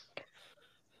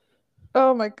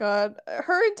 Oh my god.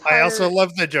 I also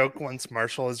love the joke once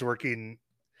Marshall is working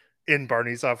in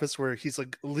Barney's office where he's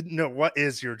like, "No, what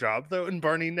is your job though?" And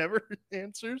Barney never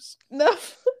answers. No.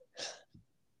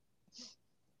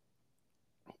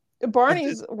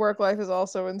 Barney's work life is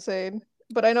also insane,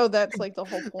 but I know that's like the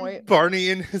whole point. Barney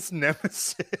and his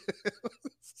nemesis.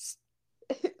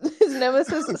 His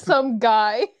nemesis, some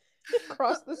guy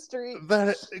across the street.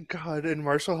 God, and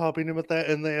Marshall helping him with that,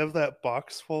 and they have that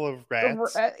box full of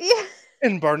rats. Yeah.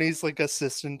 And Barney's like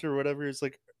assistant or whatever is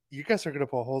like, "You guys are gonna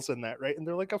put holes in that, right?" And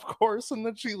they're like, "Of course." And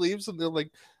then she leaves, and they're like,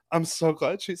 I'm so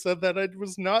glad she said that. I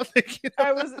was not thinking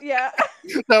I was, yeah.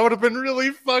 that would have been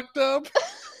really fucked up.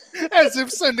 As if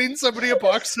sending somebody a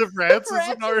box of rats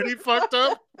isn't already fucked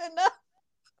up. enough.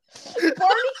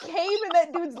 Barney came in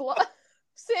that dude's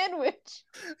sandwich.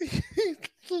 He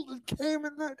came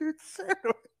in that dude's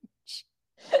sandwich.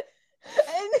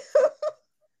 And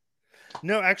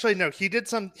No, actually, no. He did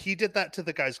that to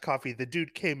the guy's coffee. The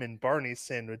dude came in Barney's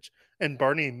sandwich, and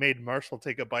Barney made Marshall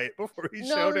take a bite before he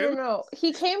showed him. No.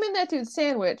 He came in that dude's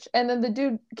sandwich, and then the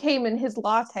dude came in his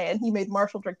latte, and he made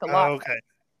Marshall drink the latte.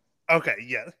 Okay,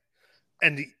 yeah.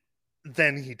 And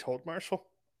then he told Marshall.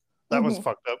 That was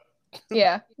fucked up.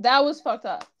 Yeah, that was fucked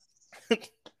up.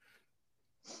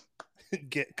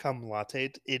 Get cum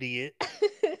latte, idiot.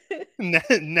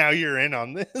 Now you're in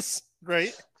on this,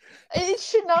 right? It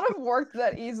should not have worked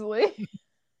that easily.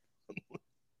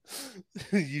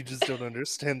 You just don't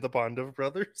understand the bond of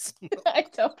brothers. I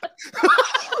don't.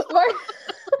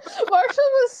 Marshall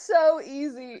was so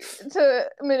easy to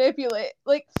manipulate.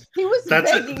 Like, he was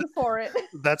begging for it.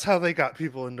 That's how they got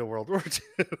people into World War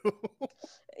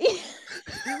II.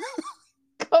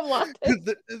 Come on.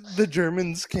 The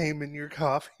Germans came in your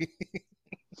coffee.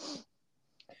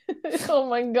 Oh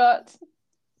my god.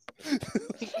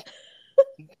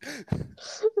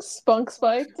 Spunk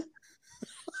spiked.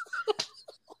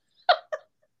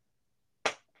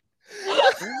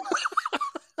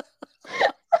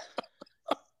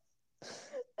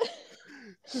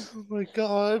 Oh my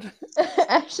god.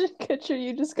 Ashton Kutcher,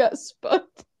 you just got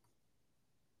spunked.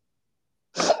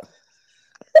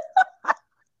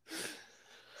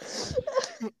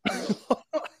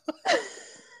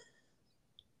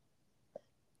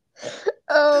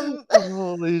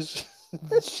 Holy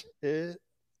shit.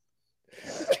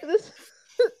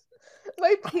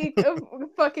 My peak of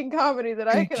fucking comedy that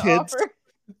I can offer.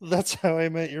 That's How I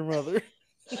Met Your Mother.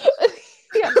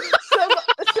 Yeah,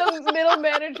 some middle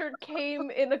manager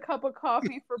came in a cup of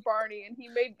coffee for Barney, and he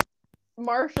made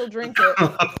Marshall drink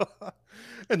it.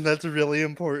 And that's really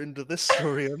important to this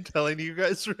story I'm telling you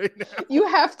guys right now. You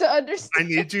have to understand. I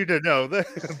need you to know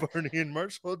that Barney and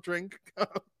Marshall drink.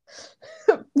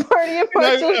 Barney and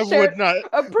Marshall shared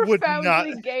a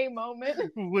profoundly not, gay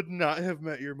moment. Would not have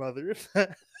met your mother if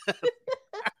that happened.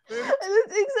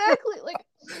 Exactly. Like,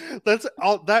 that's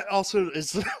all. That also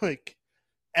is like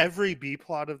every B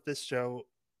plot of this show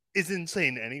is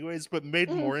insane anyways, but made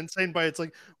more insane by it's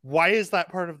like, why is that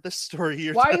part of this story?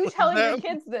 Why are you telling your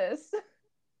kids this?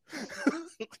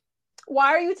 Why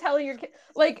are you telling your kid?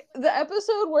 Like, the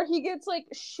episode where he gets like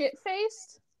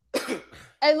shit-faced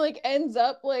and like ends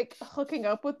up like hooking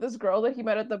up with this girl that he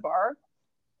met at the bar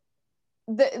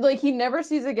that like he never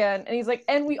sees again, and he's like,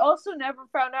 and we also never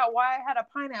found out why I had a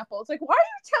pineapple. It's like, why are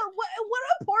you telling? What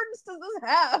importance does this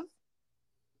have?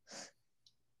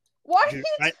 Why? Dude,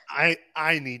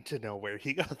 I need to know where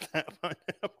he got that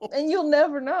pineapple, and you'll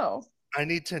never know. I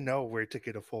need to know where to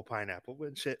get a full pineapple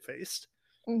when shit faced.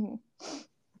 Mm-hmm.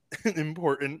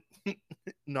 Important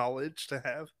knowledge to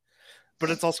have. But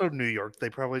it's also New York.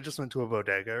 They probably just went to a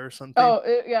bodega or something. Oh,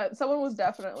 yeah. Someone was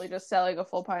definitely just selling a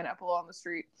full pineapple on the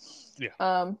street.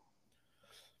 Yeah.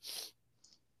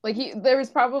 Like there was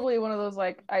probably one of those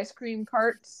like ice cream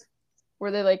carts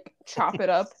where they like chop it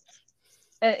up,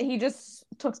 and he just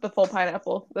took the full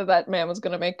pineapple that man was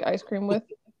gonna make ice cream with.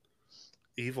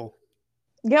 Evil.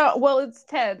 Yeah. Well, it's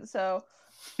Ted, so.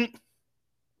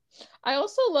 I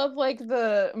also love like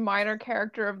the minor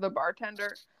character of the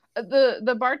bartender.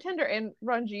 The bartender and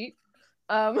Ranjit.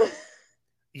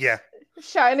 Yeah.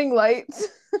 Shining lights.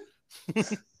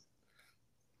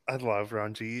 I love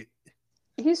Ranjit.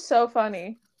 He's so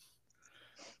funny.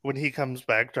 When he comes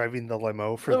back driving the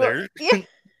limo for their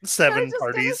 7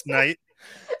 parties night.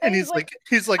 And he's like,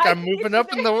 I'm moving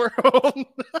up in the world. Or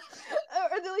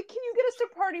they're like, can you get us to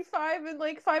party 5 in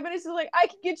like 5 minutes? He's like, I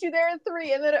can get you there in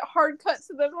 3. And then it hard cuts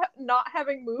to them not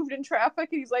having moved in traffic.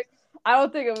 And he's like, I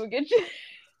don't think I'm gonna get you.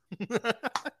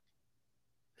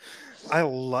 I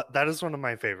love that. Is one of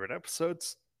my favorite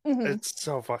episodes. Mm-hmm. It's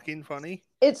so fucking funny.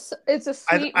 It's a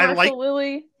sweet Marshall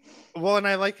Lily. Well, and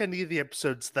I like any of the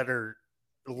episodes that are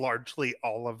largely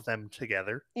all of them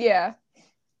together. Yeah.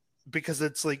 Because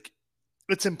it's like,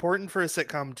 it's important for a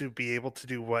sitcom to be able to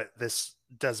do what this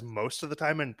does most of the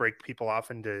time and break people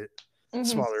off into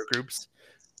smaller groups.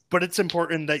 But it's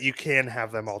important that you can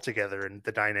have them all together and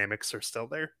the dynamics are still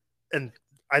there. And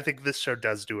I think this show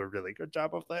does do a really good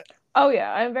job of that. Oh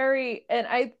yeah,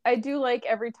 I do like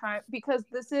every time, because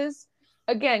this is,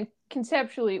 again,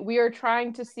 conceptually, we are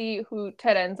trying to see who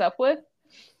Ted ends up with.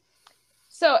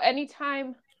 So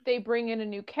anytime they bring in a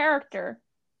new character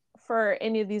for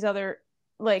any of these other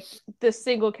like this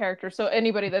single character, so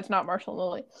anybody that's not Marshall and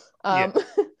Lily,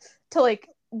 Yeah. to like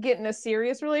get in a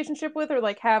serious relationship with, or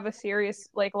like have a serious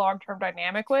like long-term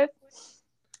dynamic with.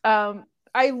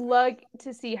 I like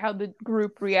to see how the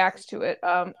group reacts to it,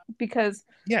 because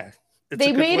Yeah. It's a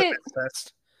they good made litmus it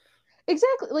test.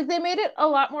 exactly like they made it a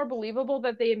lot more believable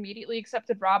that they immediately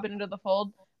accepted Robin into the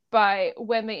fold by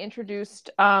when they introduced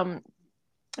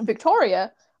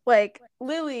Victoria. Like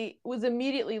Lily was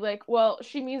immediately like, well,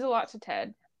 she means a lot to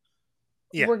Ted.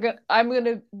 Yeah. I'm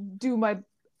gonna do my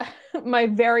my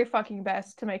very fucking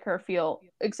best to make her feel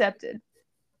accepted.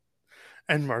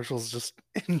 And Marshall's just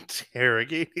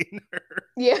interrogating her.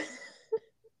 Yeah.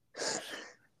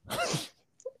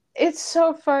 It's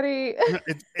so funny. No,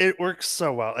 it works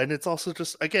so well. And it's also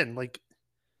just, again, like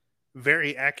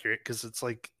very accurate because it's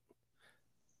like,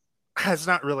 has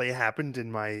not really happened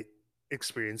in my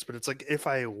experience, but it's like if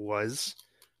I was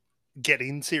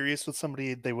getting serious with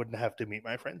somebody, they wouldn't have to meet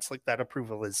my friends. Like that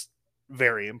approval is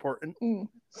very important. Mm.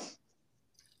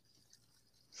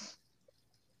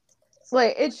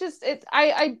 Like it's just it's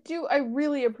I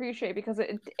really appreciate because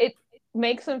it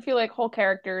makes them feel like whole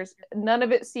characters. None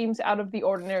of it seems out of the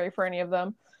ordinary for any of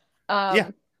them. Yeah.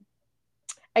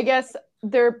 I guess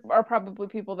there are probably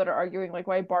people that are arguing like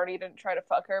why Barney didn't try to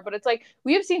fuck her, but it's like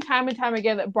we have seen time and time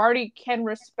again that Barney can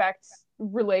respect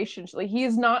relationships. Like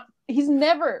he's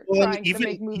never Well, and trying to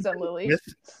make moves on Lily.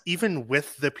 even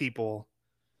with the people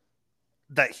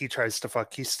that he tries to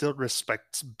fuck, he still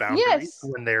respects boundaries Yes,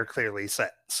 when they're clearly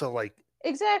set. So like,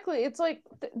 exactly. It's like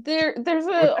there's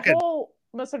which a again, whole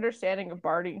misunderstanding of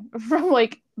Barney from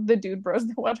like the dude bros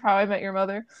that watch How I Met Your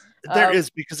Mother. there is,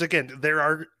 because again, there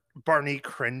are Barney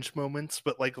cringe moments,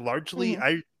 but like largely Mhm,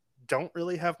 I don't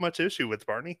really have much issue with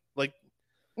Barney. Like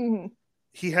mhm.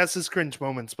 he has his cringe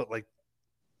moments, but like,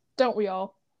 Don't we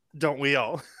all? don't we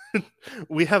all?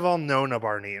 We have all known a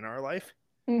Barney in our life.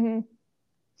 Hmm.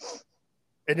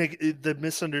 And the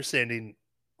misunderstanding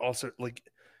also, like,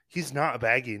 he's not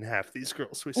bagging half these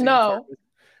girls we see him flirt No, with.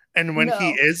 And when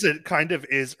he no. is, it kind of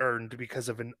is earned because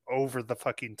of an over the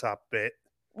fucking top bit.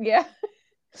 Yeah.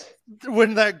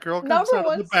 When that girl comes Number out of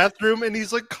one. the bathroom and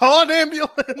he's like, call an Yes,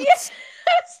 ambulance.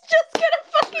 that's just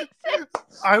gonna fucking say.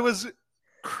 I was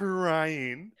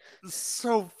crying.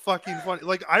 So fucking funny.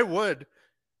 Like, I would.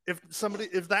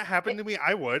 If that happened to me,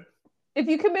 I would. If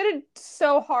you committed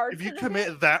so hard If to you the bit,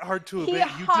 commit that hard to a he bit,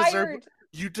 hired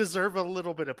you deserve a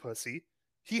little bit of pussy.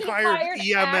 He he hired hired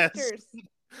EMS. actors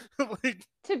Like,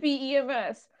 to be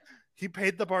EMS. he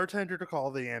paid the bartender to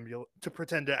call the ambulance, to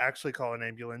pretend to actually call an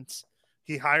ambulance.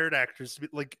 He hired actors to be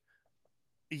like,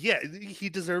 yeah, he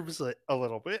deserves it a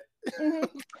little bit. Hmm.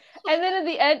 And then at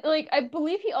the end, like I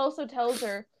believe he also tells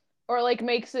her, or like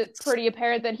makes it pretty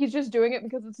apparent that he's just doing it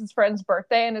because it's his friend's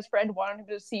birthday and his friend wanted him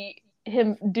to see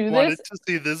him do Wanted this. to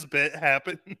see this bit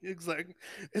happen. Exactly.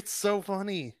 It's so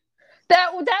funny.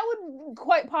 That would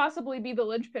quite possibly be the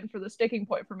linchpin for the sticking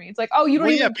point for me. It's like, oh, you don't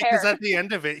Well, yeah, even because care. at the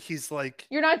end of it, he's like,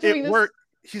 You're not it doing this worked.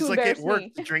 to He's like, it embarrass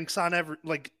worked. me. Drinks on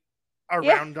like Yeah.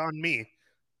 around on me.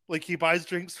 Like he buys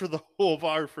drinks for the whole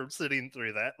bar from sitting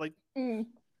through that. Like Mm,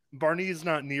 Barney is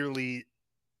not nearly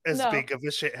as no. big of a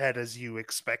shithead as you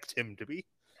expect him to be.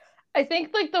 I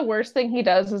think like the worst thing he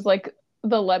does is like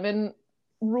the lemon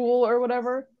rule or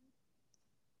whatever.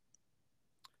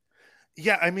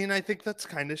 Yeah, I mean, I think that's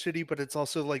kind of shitty, but it's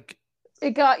also like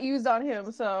It got used on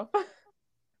him, so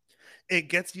it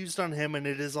gets used on him, and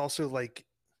it is also like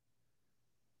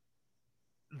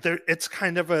there. It's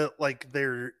kind of a like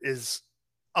there is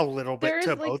a little there bit is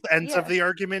to like both ends of yeah, the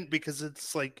argument because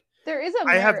it's like there is a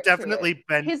I have merit to it. definitely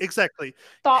been His exactly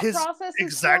thought his process is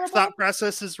exact thought horrible.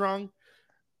 process is wrong,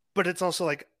 but it's also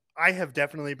like I have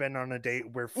definitely been on a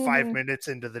date where 5 Hmm. minutes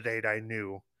into the date I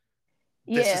knew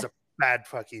this is Yeah. a bad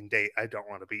fucking date. I don't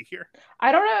want to be here.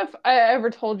 I don't know if I ever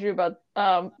told you about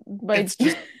my It's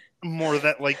just more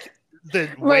that like the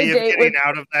my way of date getting with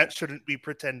out of that shouldn't be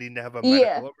pretending to have a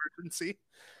yeah, medical emergency.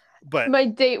 But my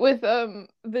date with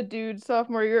the dude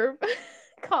sophomore year of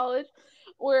college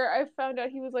where I found out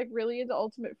he was like really into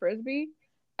ultimate frisbee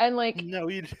and like no,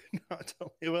 you did not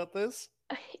tell me about this.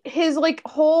 his like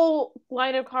whole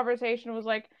line of conversation was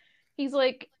like he's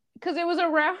like because it was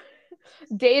around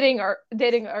dating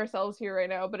ourselves here right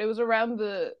now, but it was around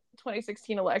the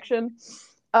 2016 election.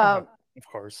 Uh-huh, Um, of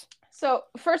course. so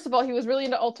first of all, he was really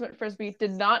into ultimate frisbee.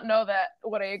 Did not know that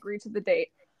when I agreed to the date.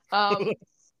 Um,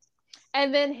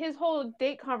 and then his whole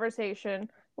date conversation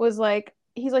was like,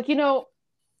 he's like,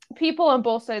 people on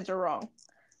both sides are wrong.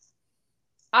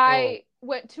 Oh, I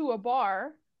went to a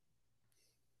bar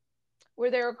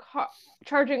where they were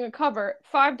charging a cover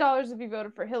 $5 if you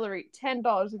voted for Hillary,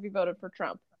 $10 if you voted for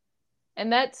Trump,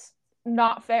 and that's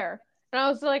not fair. And I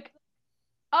was like,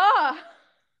 ah,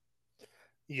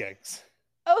 Yikes.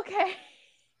 okay.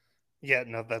 Yeah,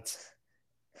 no,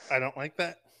 I don't like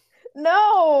that.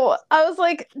 No, I was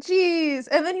like, geez.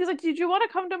 And then he was like, did you want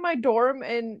to come to my dorm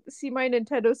and see my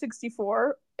Nintendo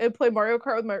 64 and play Mario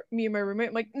Kart with me and my roommate?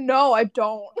 I'm like, no, I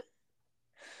don't.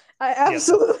 I Yeah,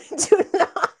 absolutely do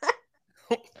not.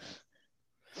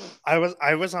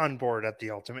 I was on board at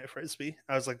the ultimate frisbee.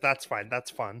 I was like, that's fine,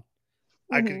 that's fun.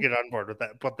 I could Mhm. get on board with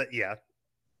that, but yeah,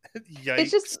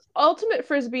 It's just yikes. ultimate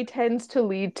frisbee tends to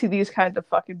lead to these kinds of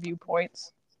fucking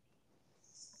viewpoints.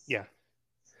 Yeah,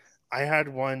 I had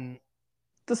one.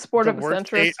 The sport The of a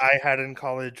worst date centrist. I had in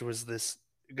college was this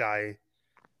guy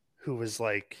who was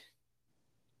like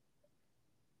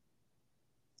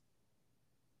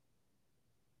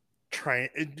trying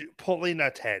pulling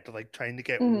a Ted, like trying to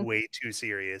get Mhm. way too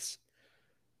serious.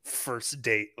 First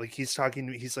date, like he's talking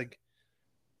to me, he's like,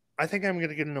 I think I'm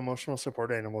gonna get an emotional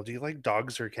support animal. Do you like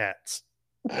dogs or cats?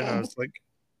 And I was like,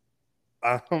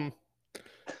 um,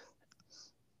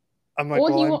 I'm like,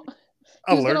 Well, well, I'm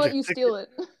he was gonna let allergic you to. steal it.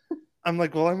 I'm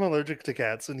like, well, I'm allergic to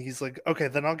cats, and he's like, okay,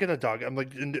 then I'll get a dog. I'm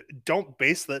like, don't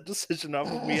base that decision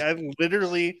off of me. I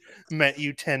literally met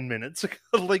you 10 minutes ago.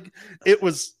 Like, it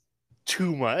was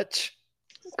too much.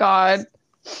 God.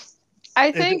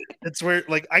 I It, think it's where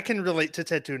like I can relate to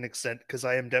Ted to an extent because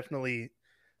I am definitely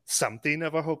something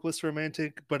of a hopeless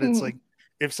romantic, but it's like mhm.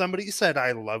 if somebody said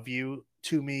I love you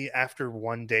to me after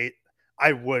one date,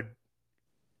 I would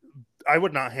I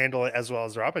would not handle it as well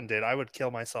as Robin did. I would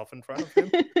kill myself in front of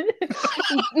him.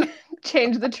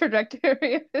 change the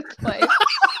trajectory of his life.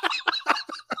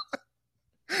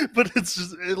 But it's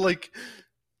just like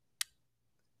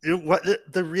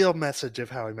the real message of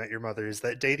How I Met Your Mother is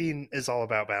that dating is all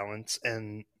about balance,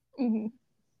 and Mhm.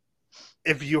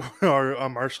 if you are a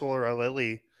Marshall or a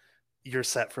Lily, you're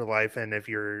set for life, and if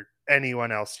you're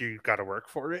anyone else, you got to work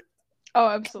for it. Oh,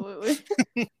 absolutely.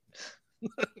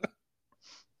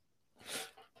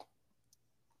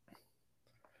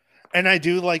 And I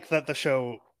do like that the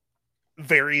show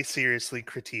very seriously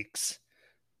critiques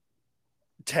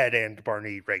Ted and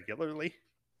Barney regularly.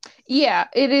 Yeah,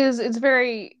 it is. It's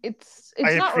very. I It's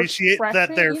not appreciate that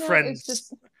refreshing. their You know, it's friends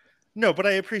just no, but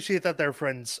I appreciate that their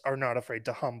friends are not afraid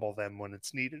to humble them when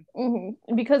it's needed.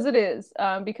 because it is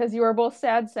because you are both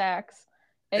sad sacks,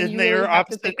 and And you they really are have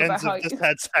to opposite think about ends how of the you.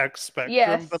 sad sack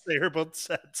spectrum, but Yes, they are both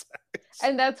sad sacks.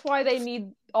 and that's why they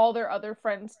need all their other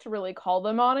friends to really call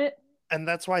them on it. And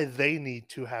that's why they need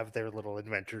to have their little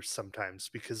adventures sometimes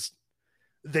because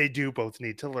they do both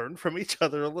need to learn from each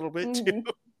other a little bit too. Hmm.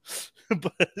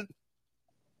 But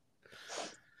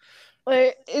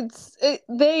Like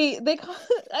they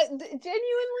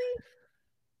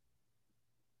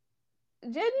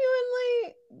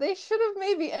genuinely they should have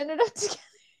maybe ended up together.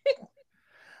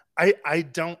 I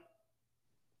don't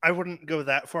I wouldn't go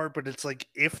that far, but it's like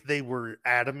if they were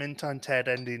adamant on Ted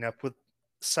ending up with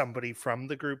somebody from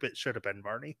the group, it should have been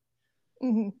Barney.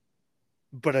 Mhm.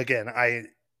 But again,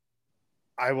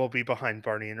 I will be behind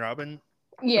Barney and Robin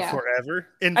Yeah, forever,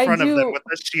 in I front of them do. with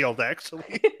a shield,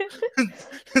 actually.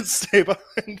 Stay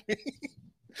behind me.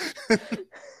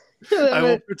 I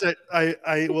will But protect.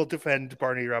 I will defend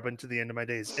Barney Robin to the end of my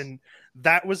days, and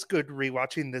that was good.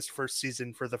 Rewatching this first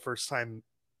season for the first time,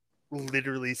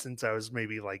 literally since I was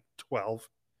maybe like 12,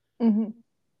 mhm.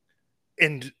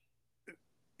 and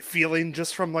feeling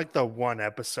just from like the one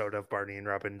episode of Barney and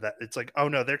Robin that it's like, oh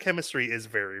no, their chemistry is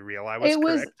very real. I was It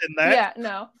was, correct in that. yeah,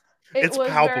 no, it It's was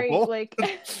very palpable. like,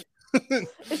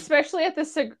 especially at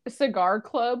the cigar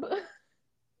club.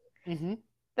 Hmm.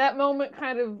 That moment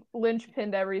kind of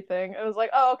linchpinned everything. It was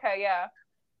like, oh, okay, yeah,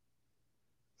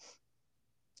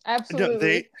 No,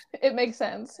 absolutely, it makes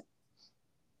sense.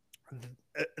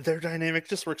 their dynamic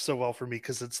just works so well for me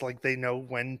because it's like they know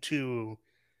when to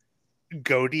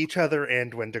goad each other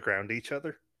and when to ground each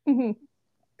other. Mhm.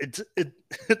 It's it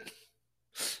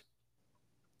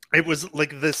it was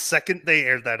like the second they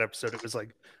aired that episode, it was like,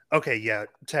 okay, yeah,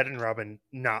 Ted and Robin,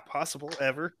 not possible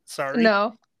ever. Sorry.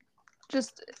 No,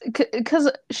 just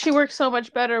because she works so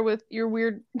much better with your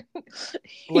weird,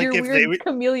 Like your if they weird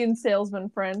chameleon salesman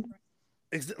friend.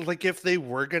 like if they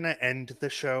were gonna end the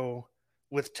show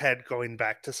with Ted going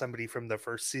back to somebody from the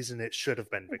first season, it should have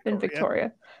been In Victoria.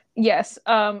 Victoria. Yes.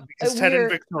 Because Ted and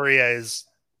Victoria is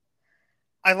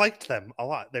I liked them a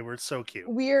lot. They were so cute.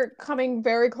 We're coming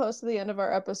very close to the end of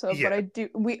our episode, but Yeah,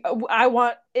 I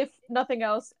want, if nothing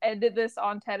else, ended this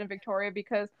on Ted and Victoria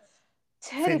because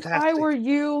Ted, if I fantastic. were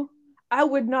you, I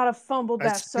would not have fumbled I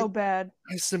that so bad.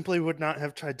 I simply would not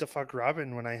have tried to fuck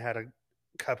Robin when I had a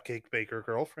cupcake baker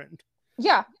girlfriend.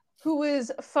 Yeah, who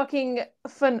is fucking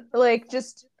fun? Like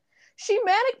just she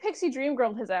manic pixie dream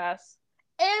girl his ass.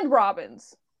 and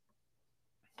Robin's.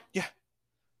 Yeah.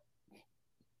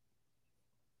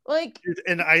 Like,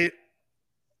 And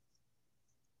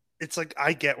it's like,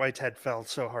 I get why Ted fell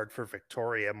so hard for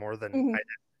Victoria more than mhm.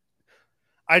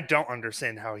 I don't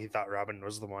understand how he thought Robin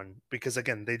was the one, because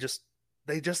again, they just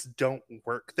don't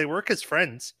work. They work as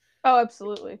friends. Oh,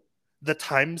 absolutely. The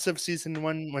times of season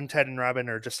 1 when Ted and Robin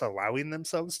are just allowing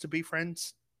themselves to be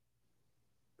friends,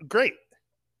 great.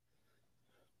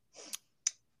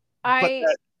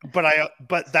 But I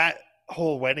but that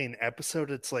whole wedding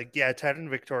episode, it's like, yeah, Ted and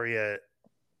Victoria,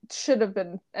 should have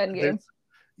been Endgame.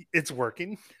 it's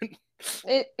working.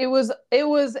 It was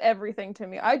everything to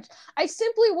me. I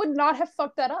simply would not have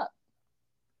fucked that up.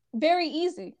 Very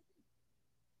easy.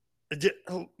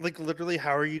 Like, literally,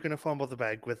 how are you going to fumble the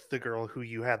bag with the girl who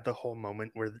you had the whole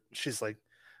moment where she's like,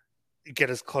 get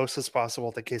as close as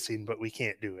possible to kissing, but we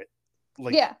can't do it?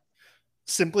 Like, Yeah.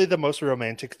 simply the most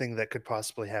romantic thing that could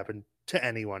possibly happen to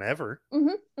anyone ever.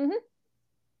 Mm-hmm. Mm-hmm.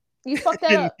 You fucked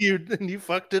that and up. you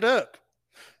fucked it up.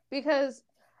 Because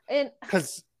And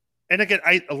again,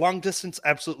 a long distance,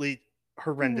 absolutely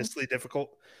horrendously difficult.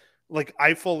 Like,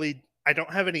 I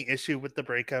don't have any issue with the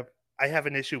breakup. I have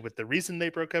an issue with the reason they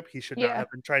broke up. He should not yeah.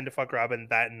 have been trying to fuck Robin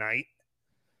that night.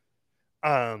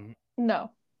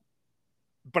 No.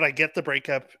 But I get the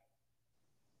breakup.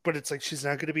 But it's like, she's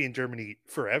not going to be in Germany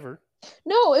forever,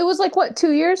 No, it was like what,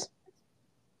 2 years?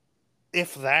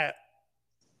 if that.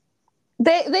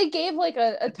 They gave like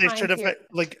a They time should have period.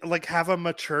 like have a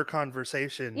mature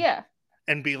conversation. Yeah.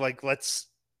 And be like, let's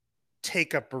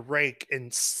take a break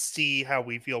and see how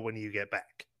we feel when you get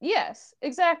back. Yes,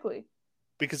 exactly.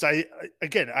 Because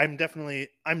I'm definitely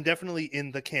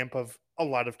in the camp of a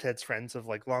lot of Ted's friends of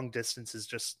like, long distance is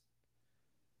just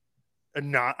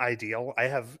not ideal. I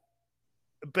have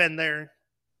been there,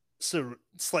 so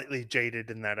slightly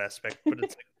jaded in that aspect, but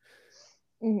it's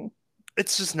like,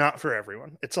 it's just not for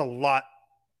everyone. It's a lot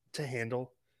to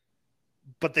handle,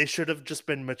 but they should have just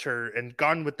been mature and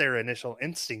gone with their initial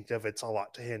instinct of, it's a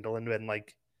lot to handle, and been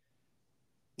like,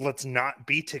 let's not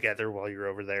be together while you're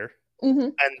over there,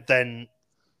 and then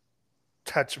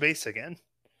touch base again.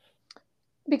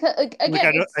 Because again,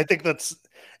 like, I think that's,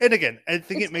 and again, I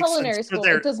think it makes culinary sense school.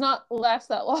 It does not last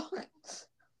that long.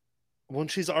 When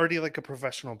she's already like a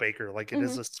professional baker, like, it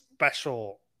is a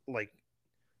special like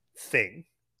thing.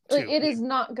 Like, it is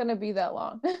not going to be that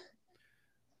long.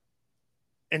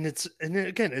 And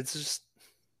again, it's just,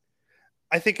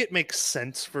 I think it makes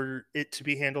sense for it to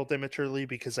be handled immaturely,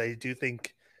 because I do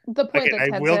think the point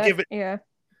again, that I will give it,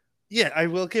 yeah, I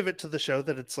will give it to the show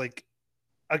that it's like,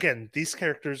 again, these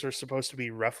characters are supposed to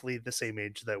be roughly the same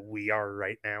age that we are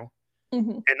right now.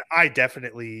 And I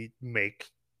definitely make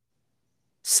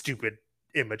stupid,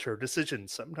 immature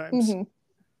decisions sometimes.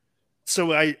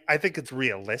 So I think it's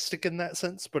realistic in that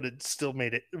sense, but it still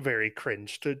made it very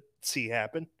cringe to see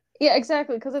happen. Yeah,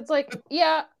 exactly. Because it's like,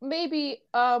 yeah, maybe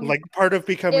like, part of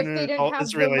becoming an adult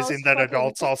is realizing that fucking...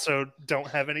 adults also don't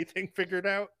have anything figured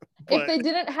out. But if they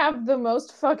didn't have the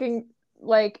most fucking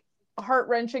like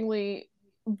heart-wrenchingly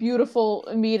beautiful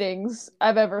meetings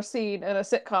I've ever seen in a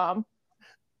sitcom.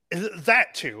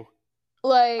 That too.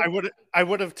 Like, I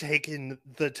would have taken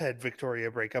the Ted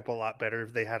Victoria breakup a lot better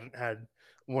if they hadn't had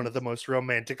one of the most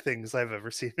romantic things I've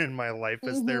ever seen in my life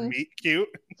as their meet cute.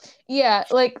 Yeah,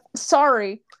 like,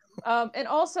 sorry. And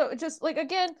also, just like,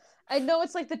 again, I know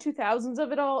it's like the 2000s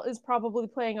of it all is probably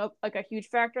playing like a huge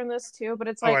factor in this too, but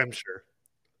it's like, I'm sure.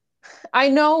 I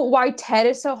know why Ted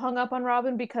is so hung up on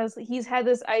Robin, because he's had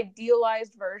this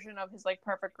idealized version of his like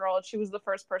perfect girl, and she was the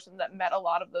first person that met a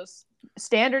lot of those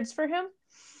standards for him.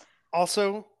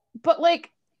 Also, but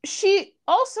like, she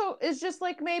also is just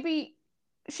like, maybe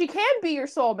she can be your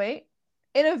soulmate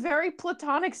in a very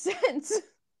platonic sense.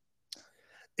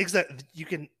 Exactly. You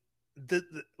can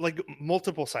like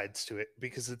multiple sides to it,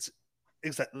 because it's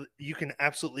exactly, you can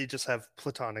absolutely just have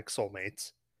platonic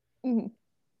soulmates.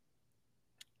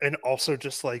 And also,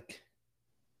 just like,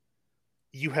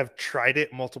 you have tried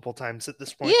it multiple times at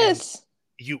this point. Yes.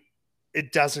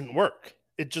 It doesn't work.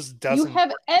 It just doesn't. You have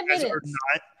work. evidence. You guys are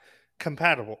not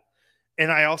compatible.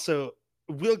 And I also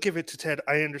will give it to Ted.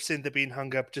 I understand the being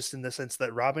hung up, just in the sense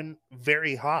that Robin,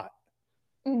 very hot.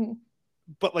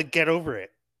 But like, get over it.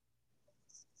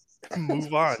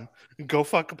 Move on. Go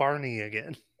fuck Barney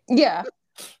again. Yeah.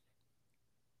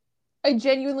 I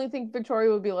genuinely think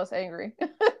Victoria would be less angry.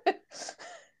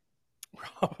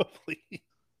 Probably.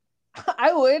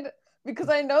 I would, because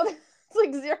I know there's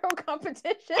like zero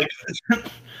competition.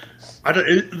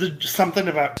 There's something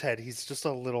about Ted. He's just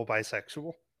a little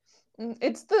bisexual.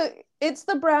 It's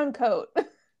the brown coat.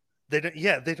 They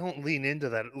don't lean into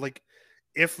that. Like,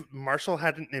 if Marshall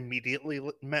hadn't immediately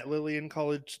met Lily in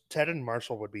college, Ted and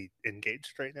Marshall would be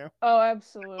engaged right now. Oh, I believe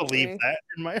absolutely. that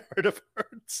in my heart of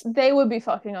hearts. They would be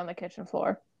fucking on the kitchen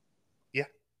floor. Yeah.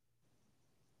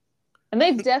 And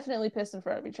they've definitely pissed in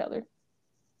front of each other.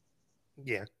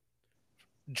 Yeah.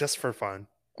 Just for fun.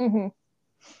 Mm-hmm.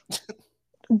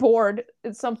 Bored.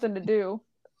 It's something to do.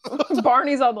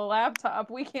 Barney's on the laptop.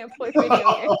 We can't play video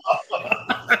games.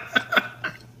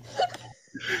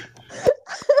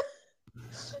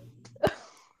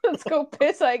 Let's go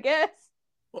piss, I guess.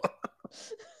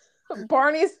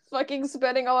 Barney's fucking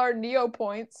spending all our Neo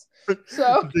points.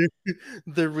 So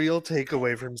the real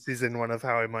takeaway from season 1 of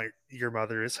How I Met Your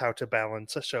Mother is how to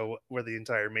balance a show where the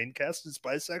entire main cast is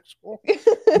bisexual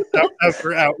without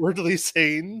ever outwardly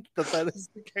saying that is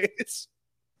the case.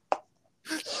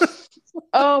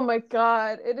 Oh my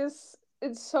god, it's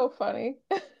so funny.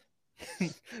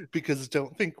 Because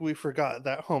don't think we forgot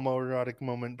that homoerotic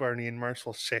moment Barney and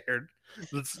Marshall shared.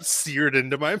 That's seared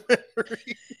into my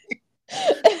memory.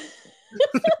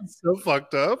 So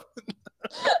fucked up.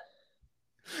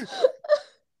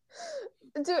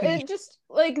 Dude, it just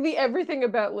like the everything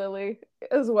about Lily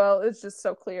as well is just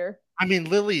so clear. I mean,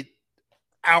 Lily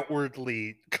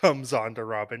outwardly comes on to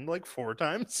Robin like 4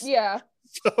 times. Yeah.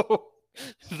 So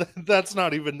that's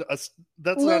not even a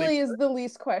that's Lily not even, is the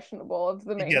least questionable of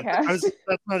the main cast.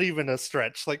 that's not even a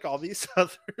stretch like all these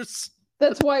others.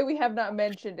 That's why we have not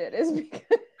mentioned it, is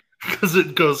because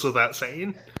it goes without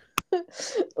saying.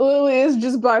 Lily is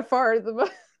just by far the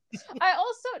most. I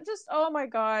also just, oh my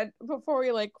god, before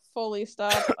we like fully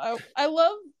stop, I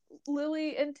love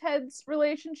Lily and Ted's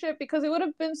relationship because it would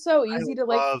have been so easy to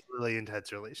like Lily and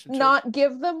Ted's relationship. Not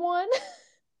give them one.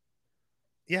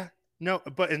 Yeah. No,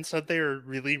 but instead they are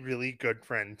really, really good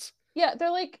friends. Yeah, they're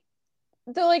like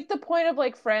the point of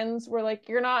like friends where like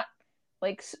you're not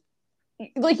like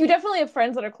you definitely have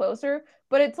friends that are closer,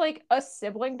 but it's like a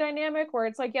sibling dynamic where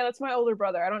it's like, yeah, that's my older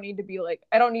brother. I don't need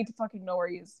to fucking know where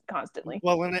he is constantly.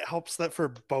 Well, and it helps that for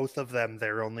both of them,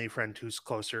 their only friend who's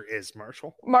closer is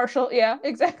Marshall. Marshall, yeah,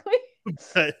 exactly.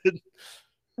 But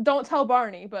don't tell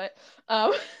Barney, but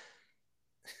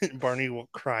Barney will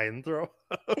cry and throw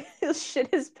up. He'll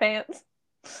shit his pants.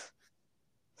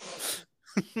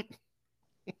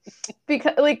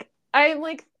 Because like I'm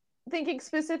like thinking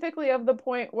specifically of the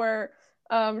point where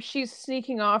she's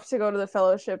sneaking off to go to the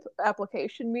fellowship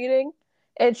application meeting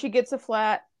and she gets a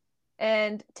flat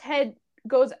and Ted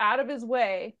goes out of his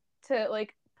way to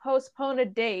like postpone a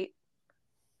date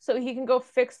so he can go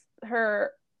fix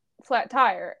her flat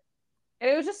tire. And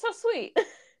it was just so sweet.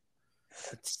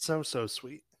 It's so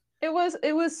sweet. It was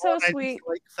so sweet.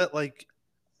 I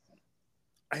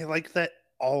like that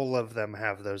all of them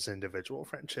have those individual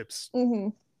friendships. Mm-hmm.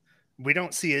 We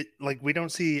don't see it we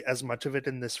don't see as much of it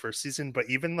in this first season, but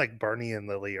even like Barney and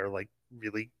Lily are like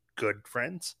really good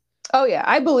friends. Oh yeah,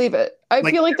 I believe it. I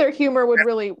feel like their humor would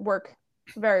really work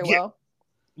very well.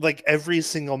 Like every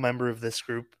single member of this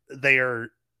group, they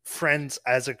are friends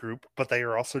as a group, but they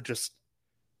are also just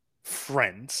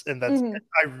friends, and that's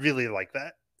I really like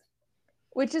that.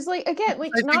 Which is like again,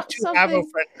 like I not think to something have a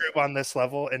friend group on this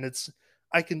level, and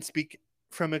I can speak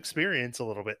from experience a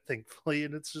little bit, thankfully,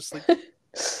 and it's just like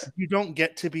you don't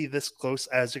get to be this close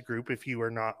as a group if you are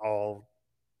not all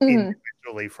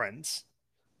individually friends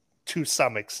to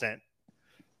some extent.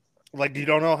 Like you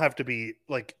don't all have to be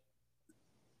like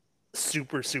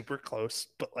super close,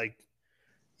 but like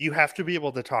you have to be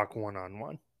able to talk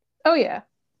one-on-one. Oh yeah.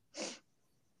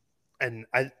 And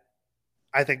I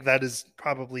think that is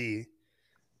probably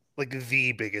like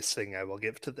the biggest thing I will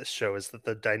give to this show is that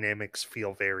the dynamics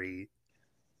feel very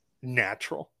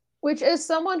natural. Which, as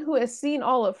someone who has seen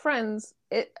all of Friends,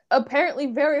 it apparently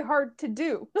very hard to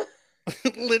do.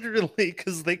 Literally,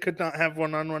 because they could not have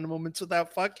one-on-one moments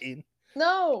without fucking.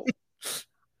 No.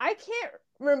 I can't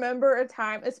remember a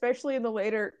time, especially in the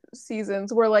later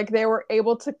seasons, where like they were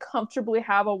able to comfortably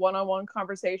have a one-on-one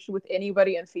conversation with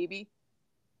anybody and Phoebe.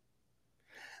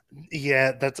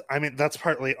 Yeah, that's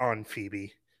partly on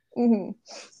Phoebe. Mm-hmm.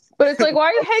 But it's like, why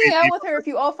are you hanging out with her if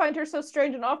you all find her so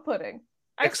strange and off-putting?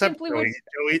 Except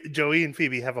Joey and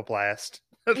Phoebe have a blast.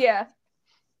 Yeah.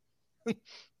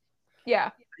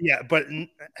 Yeah. Yeah, but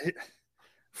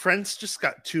Friends just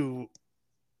got too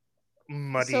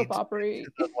muddy. Soap opera.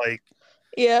 Like,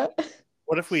 yeah.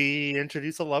 What if we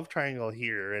introduce a love triangle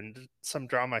here and some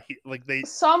drama here? Like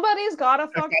somebody's gotta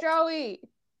fuck Joey.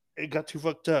 It got too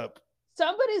fucked up.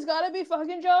 Somebody's gotta be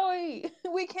fucking Joey.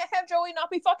 We can't have Joey not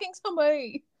be fucking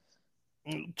somebody.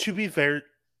 To be fair,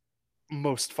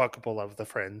 most fuckable of the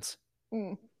friends.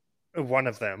 One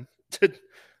of them.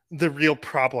 The real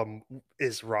problem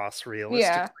is Ross,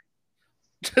 realistically.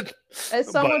 As But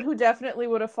someone who definitely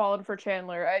would have fallen for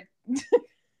Chandler, I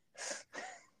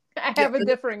yeah, have a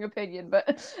differing opinion,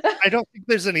 but I don't think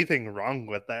there's anything wrong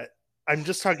with that. I'm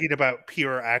just talking about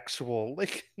pure actual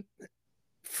like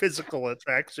physical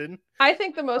attraction I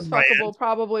think the most on my end. fuckable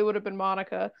probably would have been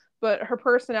Monica, but her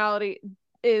personality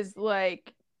is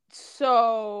like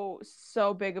so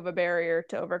big of a barrier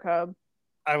to overcome.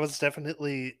 I was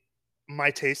definitely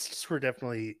my tastes were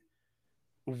definitely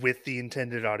with the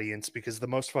intended audience because the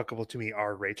most fuckable to me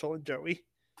are Rachel and Joey.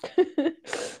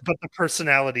 But the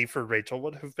personality for Rachel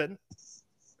would have been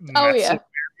Oh massive yeah.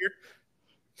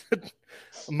 barrier.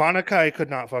 Monica I could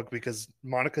not fuck because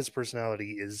Monica's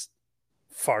personality is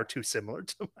far too similar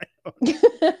to my own.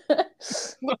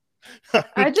 I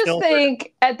I would just kill her.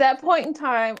 think at that point in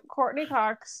time, Courtney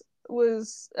Cox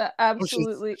was Oh,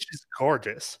 absolutely. she's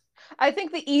gorgeous. I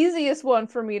think the easiest one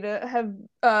for me to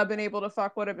have been able to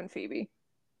fuck would have been Phoebe,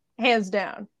 hands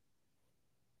down.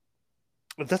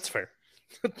 But that's fair.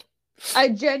 I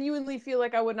genuinely feel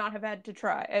like I would not have had to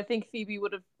try. I think Phoebe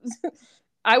would have.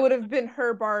 I would have been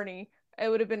her Barney. It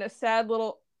would have been a sad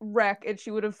little wreck, and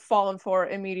she would have fallen for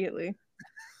it immediately.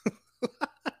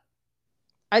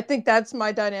 I think that's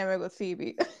my dynamic with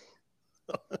Phoebe.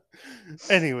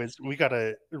 Anyways, we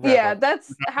gotta wrap Yeah, up.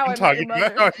 that's We're how I not met your talking about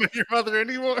mother. how I met your mother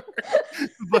anymore.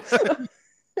 But,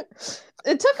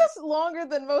 It took us longer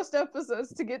than most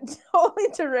episodes to get totally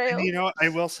and derailed. you know, I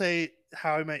will say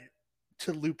how I met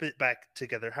to loop it back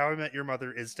together. How I Met Your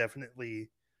Mother is definitely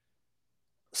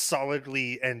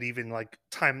solidly and even like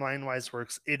timeline wise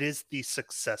works. It is the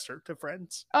successor to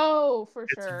Friends. Oh, for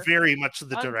It's sure. very much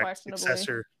the direct Unquestionably.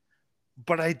 successor,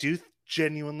 but I do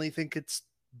genuinely think it's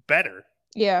better.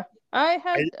 Yeah. I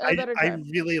had a better I time.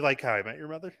 really like How I Met Your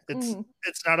Mother. Hmm.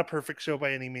 It's not a perfect show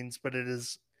by any means, but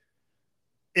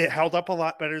it held up a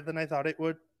lot better than I thought it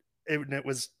would. It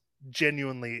was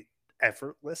genuinely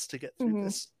effortless to get through Hmm.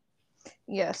 this.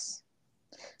 Yes.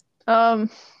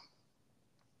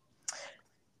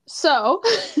 So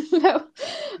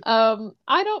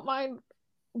I don't mind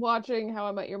watching How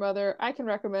I Met Your Mother. I can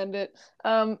recommend it.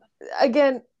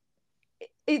 Again,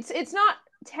 it's not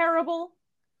terrible.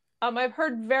 I've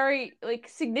heard very like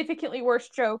significantly worse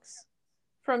jokes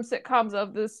from sitcoms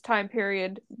of this time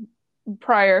period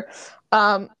prior.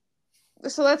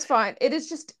 So that's fine. It is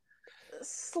just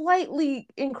slightly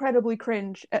incredibly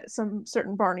cringe at some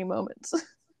certain Barney moments.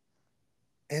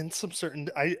 And some certain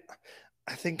I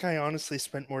think I honestly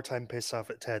spent more time pissed off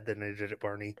at Ted than I did at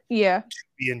Barney, Yeah. to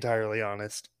be entirely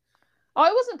honest. Oh,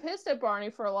 I wasn't pissed at Barney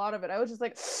for a lot of it. I was just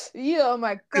like, yeah, oh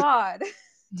my god.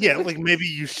 Yeah, like maybe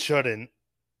you shouldn't.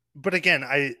 But again,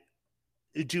 I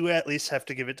do at least have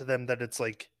to give it to them that it's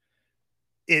like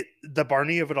the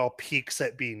Barney of it all peaks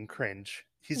at being cringe.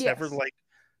 He's never Yes. like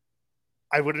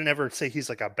I wouldn't ever say he's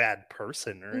like a bad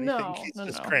person or anything. No, He's no,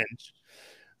 just no. cringe.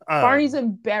 Barney's Um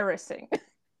embarrassing.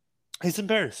 he's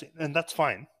embarrassing, and that's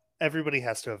fine. Everybody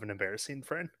has to have an embarrassing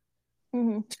friend.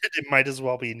 Hmm. It might as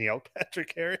well be Neil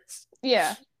Patrick Harris.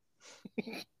 Yeah.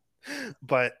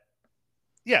 But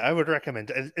yeah, I would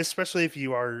recommend, especially if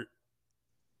you are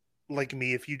like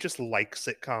me, if you just like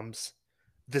sitcoms,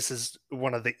 this is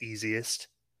one of the easiest.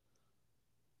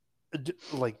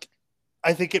 Like,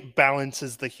 I think it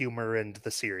balances the humor and the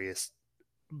serious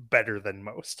better than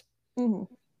most. Hmm.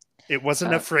 It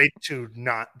wasn't afraid to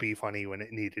not be funny when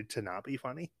it needed to not be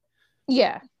funny.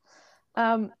 Yeah.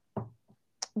 Um,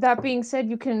 that being said,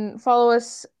 you can follow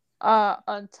us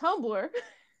on Tumblr.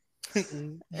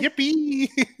 Yippee!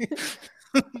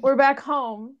 We're back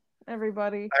home,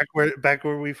 everybody. Back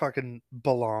where we fucking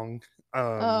belong.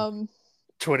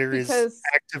 Twitter is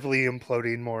actively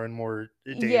imploding more and more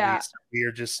daily. Yeah. So we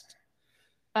are just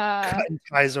cutting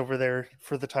ties over there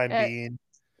for the time being.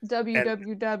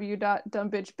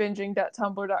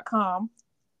 www.dumbbitchbinging.tumblr.com.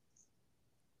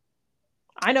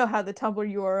 I know how the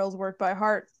Tumblr URLs work by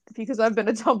heart because I've been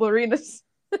a Tumbleriness.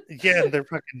 Yeah, and they're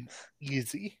fucking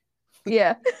easy.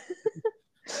 Yeah.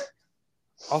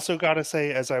 Also, gotta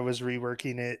say, as I was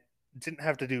reworking it, didn't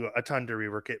have to do a ton to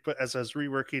rework it, but as I was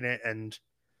reworking it and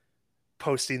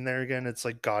posting there again, it's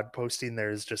like God posting there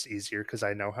is just easier because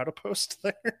I know how to post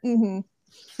there. Mm-hmm.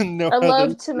 No I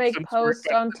love to make posts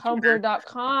on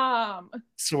Tumblr.com.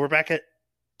 So we're back at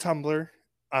Tumblr.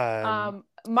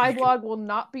 My blog will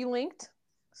not be linked,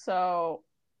 so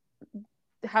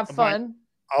have fun.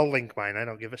 I'll link mine. I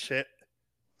don't give a shit.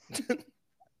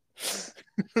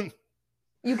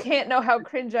 You can't know how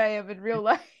cringe I am in real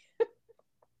life.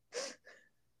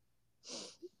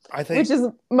 I think, which is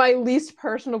my least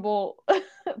personal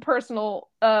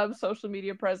social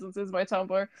media presence is my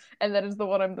Tumblr, and that is the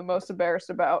one I'm the most embarrassed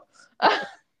about.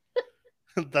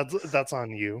 that's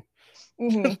on you.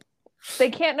 Mm-hmm. They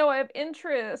can't know I have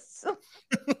interests.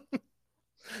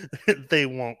 They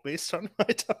won't, based on my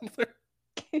Tumblr.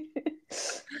 I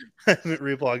haven't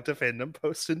reblogged a fandom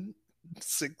post in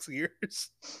 6 years.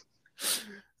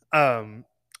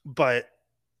 But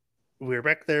we're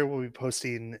back there. We'll be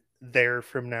posting there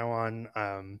from now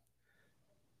on.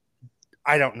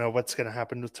 I don't know what's going to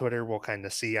happen with Twitter. We'll kind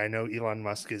of see. I know Elon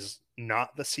Musk is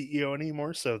not the CEO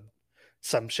anymore, so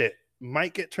some shit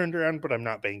might get turned around, but I'm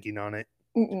not banking on it.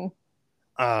 Mm-mm.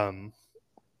 Um,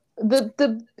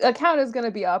 the account is going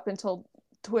to be up until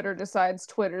Twitter decides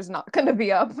Twitter's not going to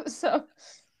be up. So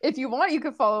if you want, you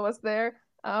can follow us there.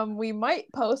 We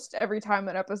might post every time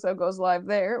an episode goes live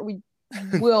there. We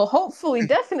will hopefully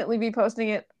definitely be posting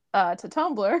it to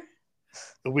Tumblr.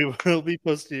 we will be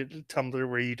posting it to Tumblr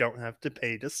where you don't have to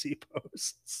pay to see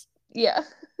posts. Yeah.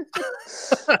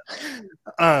 You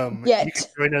can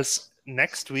join us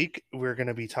next week. We're going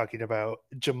to be talking about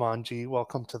Jumanji,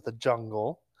 Welcome to the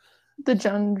Jungle. The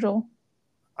jungle.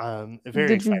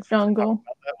 Very excited jungle.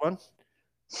 about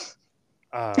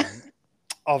that one.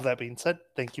 All that being said,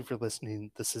 thank you for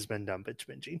listening. This has been Dumb Bitch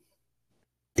Binging.